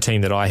Roosters were a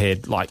team that I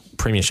had like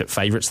premiership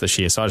favourites this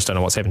year, so I just don't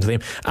know what's happened to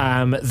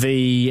them.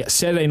 The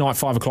Saturday night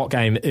 5 o'clock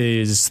game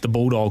is the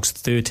Bulldogs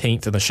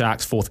 13th and the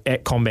Sharks 4th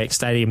at Combank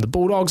Stadium. The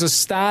Bulldogs are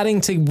starting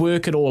to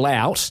work it all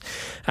out,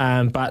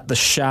 but the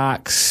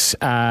Sharks...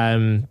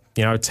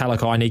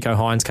 Talakai, Nico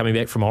Hines coming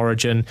back from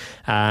Origin.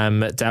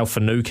 Dale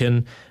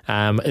Finucane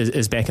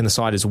is back in the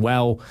side as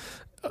well.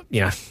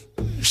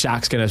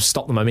 Sharks going to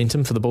stop the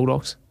momentum for the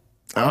Bulldogs?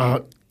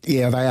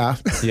 Yeah, they are.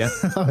 Yeah.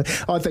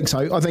 I think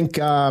so. I think,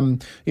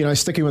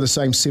 sticking with the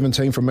same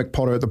 17 from Mick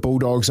Potter at the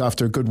Bulldogs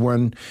after a good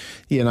win,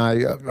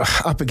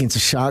 up against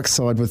the Sharks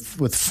side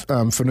with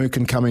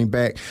Finucane coming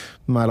back,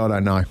 mate, I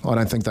don't know. I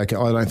don't think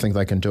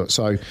they can do it.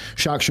 So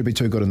Sharks should be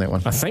too good in that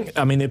one.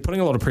 They're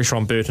putting a lot of pressure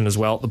on Burton as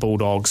well at the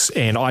Bulldogs,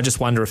 and I just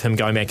wonder if him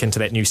going back into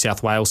that New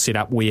South Wales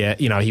setup where,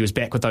 he was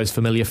back with those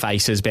familiar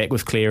faces, back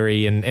with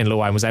Cleary and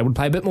Luai, was able to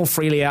play a bit more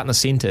freely out in the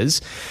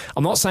centres.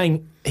 I'm not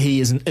saying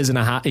he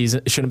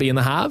shouldn't be in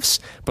the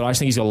halves, but I just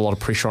think he's got a lot of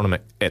pressure on him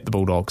at the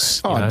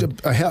Bulldogs.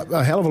 A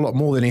hell of a lot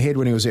more than he had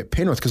when he was at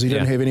Penrith, because he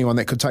didn't have anyone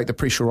that could take the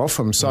pressure off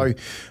him. So,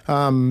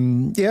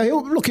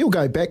 he'll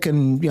go back,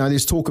 and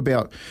there's talk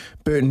about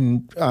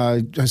Burton,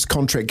 his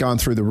contract going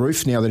through the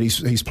roof now that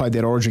he's played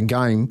that Origin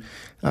game.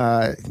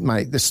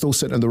 Mate, they're still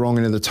sitting at the wrong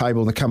end of the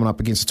table, and they're coming up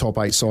against the top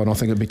 8 side, and I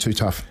think it'd be too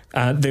tough.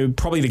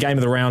 Probably the game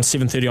of the round,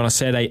 7:30 on a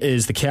Saturday,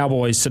 is the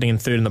Cowboys sitting in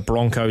 3rd and the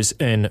Broncos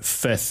in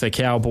 5th. The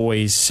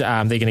Cowboys,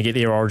 they're going to get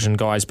their Origin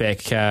guys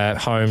back,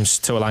 Holmes,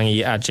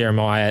 Tuolangi,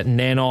 Jeremiah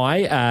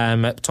Nanai.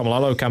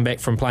 Tomalolo will come back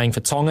from playing for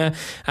Tonga.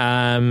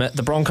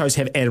 The Broncos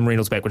have Adam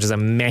Reynolds back, which is a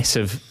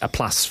massive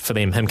plus for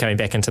them, him coming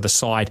back into the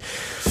side.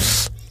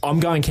 I'm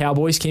going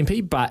Cowboys,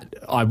 Kempy, but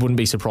I wouldn't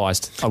be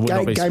surprised. I would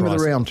not be surprised. Game of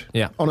the round.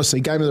 Yeah.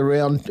 Honestly, game of the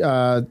round,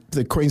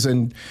 the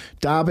Queensland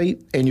Derby,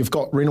 and you've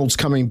got Reynolds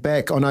coming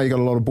back. I know you've got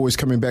a lot of boys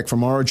coming back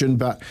from Origin,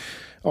 but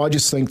I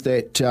just think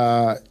that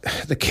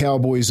the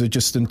Cowboys are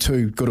just in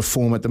too good a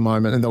form at the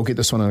moment, and they'll get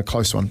this one in a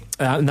close one.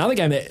 Another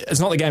game that it's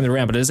not the game of the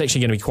round, but it is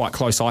actually going to be quite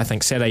close, I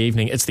think, Saturday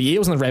evening. It's the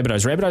Eels and the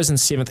Rabbitohs. Rabbitohs in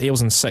 7th,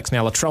 Eels in 6th.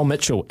 Now, Latrell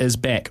Mitchell is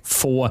back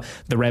for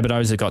the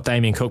Rabbitohs. They've got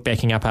Damien Cook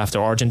backing up after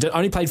Origin.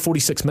 Only played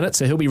 46 minutes,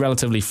 so he'll be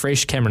relatively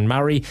fresh. Cameron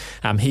Murray,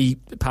 he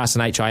passed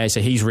an HIA,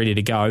 so he's ready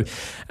to go.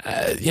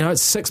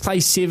 It's 6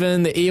 plays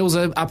 7. The Eels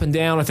are up and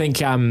down. I think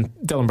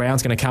Dylan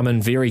Brown's going to come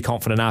in very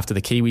confident after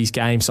the Kiwis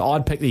game, so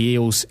I'd pick the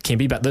Eels,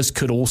 Kempy, but this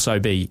could also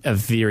be a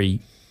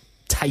very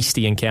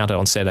tasty encounter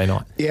on Saturday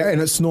night. Yeah,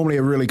 and it's normally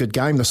a really good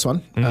game, this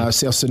one.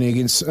 South Sydney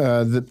against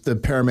the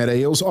Parramatta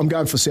Eels. I'm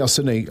going for South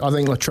Sydney. I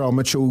think Latrell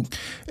Mitchell,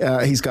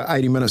 he's got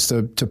 80 minutes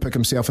to pick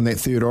himself in that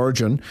 3rd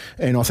Origin,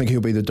 and I think he'll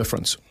be the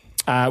difference.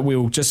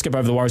 We'll just skip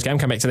over the Warriors game,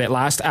 come back to that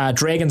last.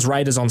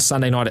 Dragons-Raiders on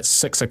Sunday night at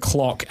 6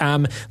 o'clock.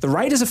 The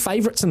Raiders are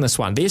favourites in this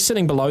one. They're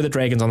sitting below the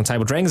Dragons on the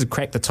table. Dragons have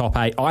cracked the top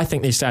 8. I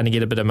think they're starting to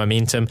get a bit of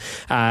momentum.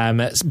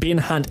 Ben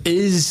Hunt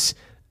is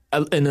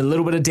in a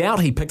little bit of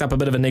doubt. He picked up a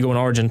bit of a niggle in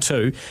Origin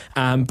too.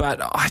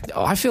 But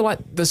I feel like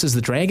this is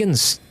the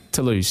Dragons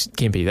to lose,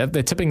 Kempy.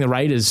 They're tipping the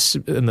Raiders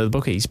in the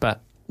bookies,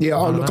 but yeah,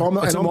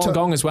 it's in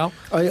Wollongong as well.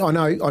 I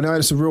know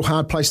it's a real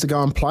hard place to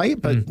go and play,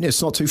 but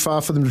it's not too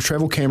far for them to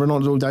travel.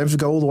 Cameron, they have to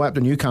go all the way up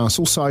to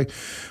Newcastle. So,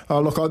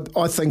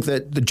 I think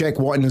that the Jack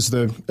Whiten is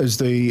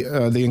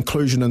the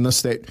inclusion in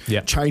this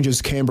that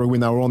changes Canberra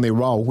when they were on their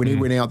roll. When he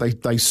went out,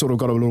 they sort of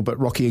got a little bit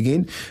rocky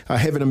again.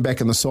 Having him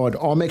back in the side,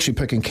 I'm actually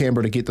picking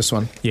Canberra to get this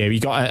one. Yeah,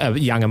 you got a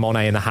young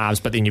Amone in the halves,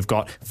 but then you've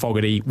got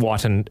Fogarty,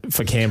 Whiten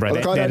for Canberra.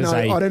 I don't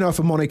know if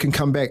Amone can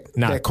come back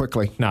that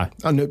quickly. No,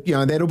 and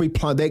that'll be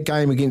that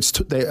game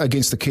against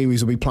the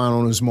Kiwis will be playing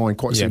on his mind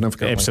quite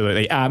significantly.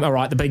 Absolutely. All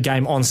right, the big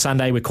game on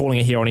Sunday, we're calling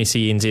it here on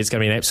SENZ. It's going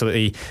to be an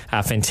absolutely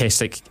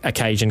fantastic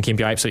occasion.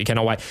 Kempy, I absolutely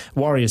cannot wait.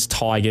 Warriors,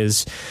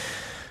 Tigers.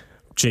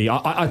 Gee,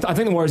 I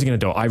think the Warriors are going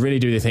to do it. I really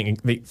do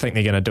think they're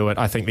going to do it.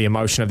 I think the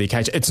emotion of the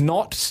occasion, it's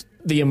not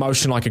the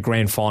emotion like a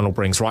grand final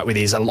brings, right, where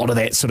there's a lot of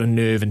that sort of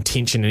nerve and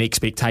tension and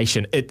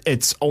expectation.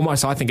 It's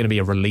almost, I think, going to be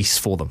a release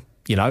for them.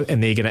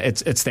 And they're gonna.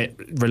 It's that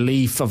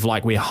relief of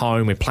like we're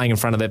home, we're playing in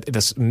front of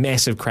this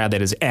massive crowd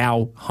that is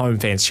our home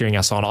fans cheering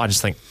us on. I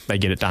just think they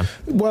get it done.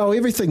 Well,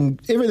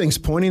 everything's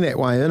pointing that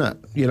way, isn't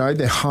it?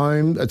 They're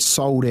home. It's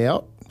sold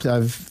out.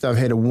 They've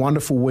had a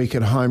wonderful week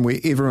at home where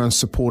everyone's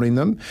supporting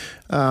them,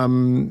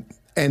 and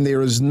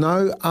there is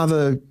no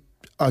other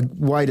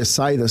way to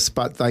say this,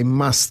 but they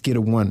must get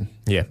a win.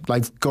 Yeah,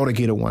 they've got to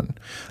get a win,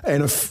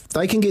 and if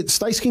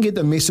Stace can get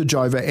the message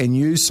over and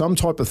use some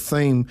type of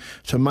theme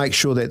to make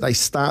sure that they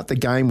start the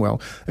game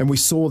well, and we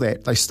saw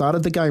that they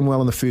started the game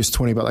well in the first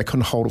 20, but they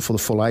couldn't hold it for the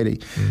full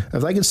 80.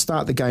 If they can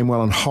start the game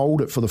well and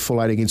hold it for the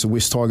full 80 against a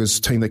West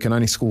Tigers team that can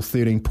only score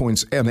 13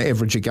 points on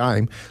average a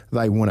game,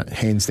 they win it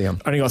hands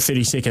down. Only got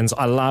 30 seconds.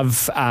 I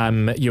love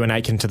Ewan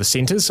Aitken to the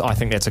centres. I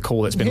think that's a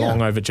call that's been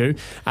long overdue,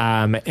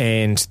 and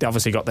they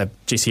obviously got the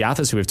Jesse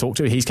Arthurs who we've talked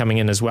to. He's coming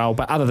in as well,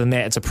 but other than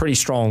that, it's a pretty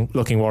strong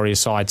looking Warriors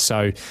side.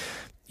 So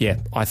yeah,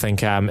 I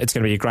think it's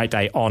going to be a great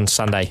day on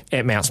Sunday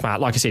at Mount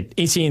Smart. Like I said,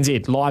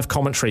 SENZ live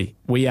commentary.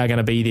 We are going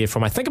to be there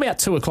from I think about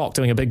 2 o'clock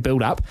doing a big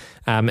build up,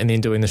 and then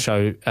doing the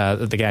show,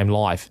 the game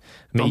live.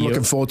 I'm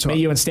looking forward to it.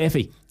 You and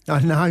Staffy. I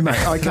know, mate.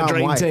 I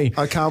can't wait. Team.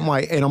 I can't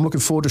wait, and I'm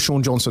looking forward to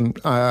Sean Johnson.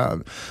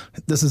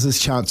 This is his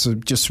chance to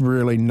just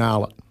really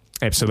nail it.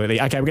 Absolutely.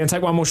 Okay, we're going to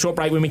take one more short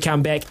break. When we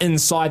come back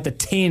inside the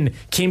 10,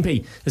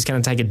 Kempy is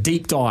going to take a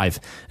deep dive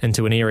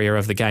into an area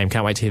of the game.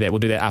 Can't wait to hear that. We'll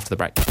do that after the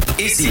break.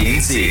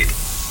 SENZ.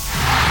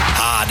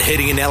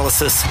 Hard-hitting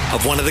analysis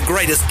of one of the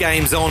greatest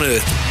games on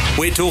earth.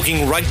 We're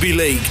talking rugby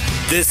league.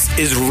 This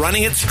is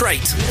Running It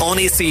Straight on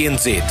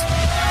SENZ.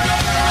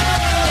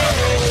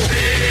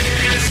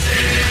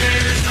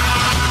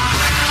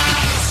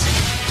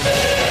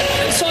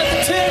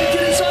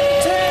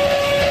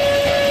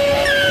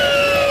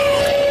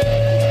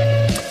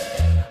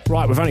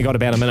 we've only got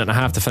about a minute and a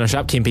half to finish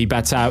up, Kempy,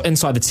 but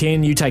inside the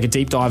 10, you take a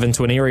deep dive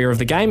into an area of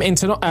the game. And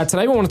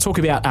today we want to talk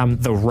about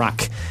the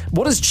ruck.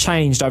 What has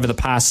changed over the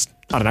past,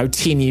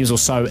 10 years or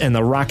so in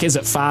the ruck? Is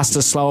it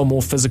faster, slower,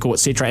 more physical,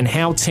 etc.? And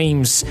how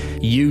teams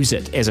use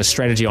it as a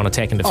strategy on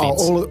attack and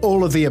defence?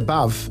 All of the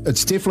above.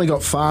 It's definitely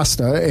got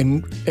faster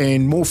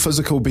and more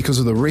physical because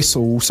of the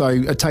wrestle, so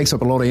it takes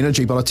up a lot of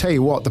energy. But I tell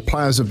you what, the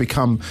players have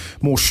become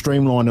more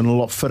streamlined and a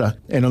lot fitter.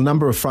 And a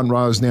number of front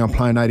rowers now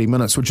playing 80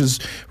 minutes, which is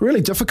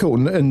really difficult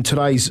in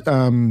today's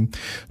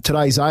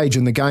age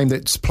in the game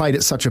that's played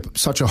at such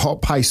a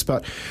hot pace.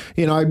 But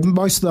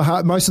most of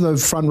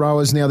the front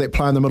rowers now that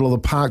play in the middle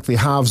of the park, they're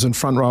halves and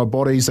front row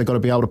bodies. They've got to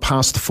be able to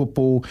pass the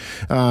football.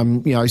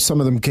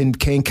 Some of them can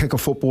kick a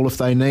football if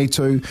they need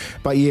to.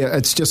 But yeah,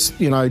 it's just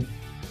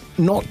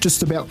not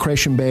just about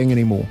crash and bang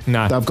anymore.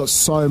 No. They've got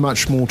so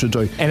much more to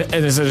do. And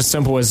is it as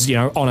simple as,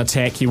 on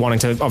attack, you're wanting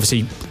to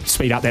obviously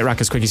speed up that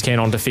ruck as quick as you can?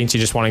 On defence, you're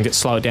just wanting to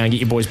slow it down,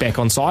 get your boys back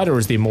on side, or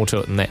is there more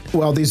to it than that?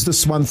 Well, there's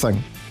this one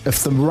thing.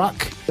 If the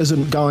ruck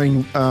isn't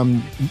going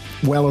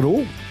well at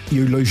all,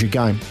 you lose your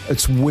game.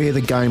 It's where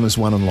the game is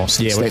won and lost.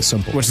 It's that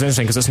simple. Which is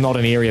interesting because it's not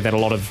an area that a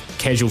lot of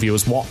casual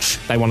viewers watch.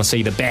 They want to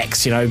see the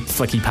backs,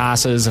 flicky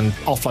passes and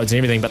offloads and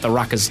everything, but the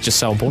ruck is just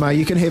so important. Mate,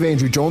 you can have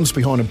Andrew Johns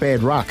behind a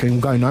bad ruck and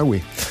go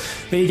nowhere.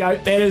 There you go.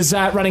 That is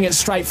running it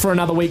straight for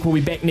another week. We'll be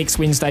back next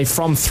Wednesday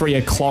from 3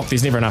 o'clock.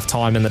 There's never enough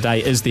time in the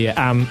day, is there?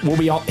 We'll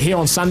be here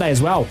on Sunday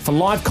as well for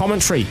live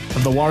commentary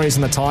of the Warriors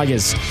and the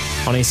Tigers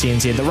on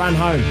SENZ. The Run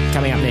Home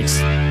coming up next.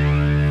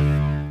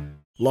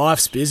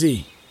 Life's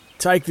busy.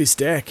 Take this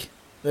deck.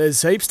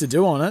 There's heaps to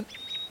do on it,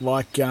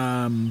 like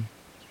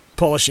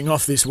polishing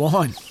off this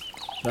wine.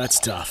 That's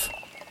tough.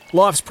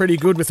 Life's pretty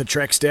good with a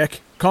Trex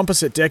deck.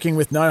 Composite decking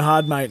with no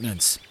hard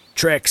maintenance.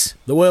 Trex,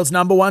 the world's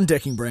 #1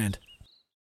 decking brand.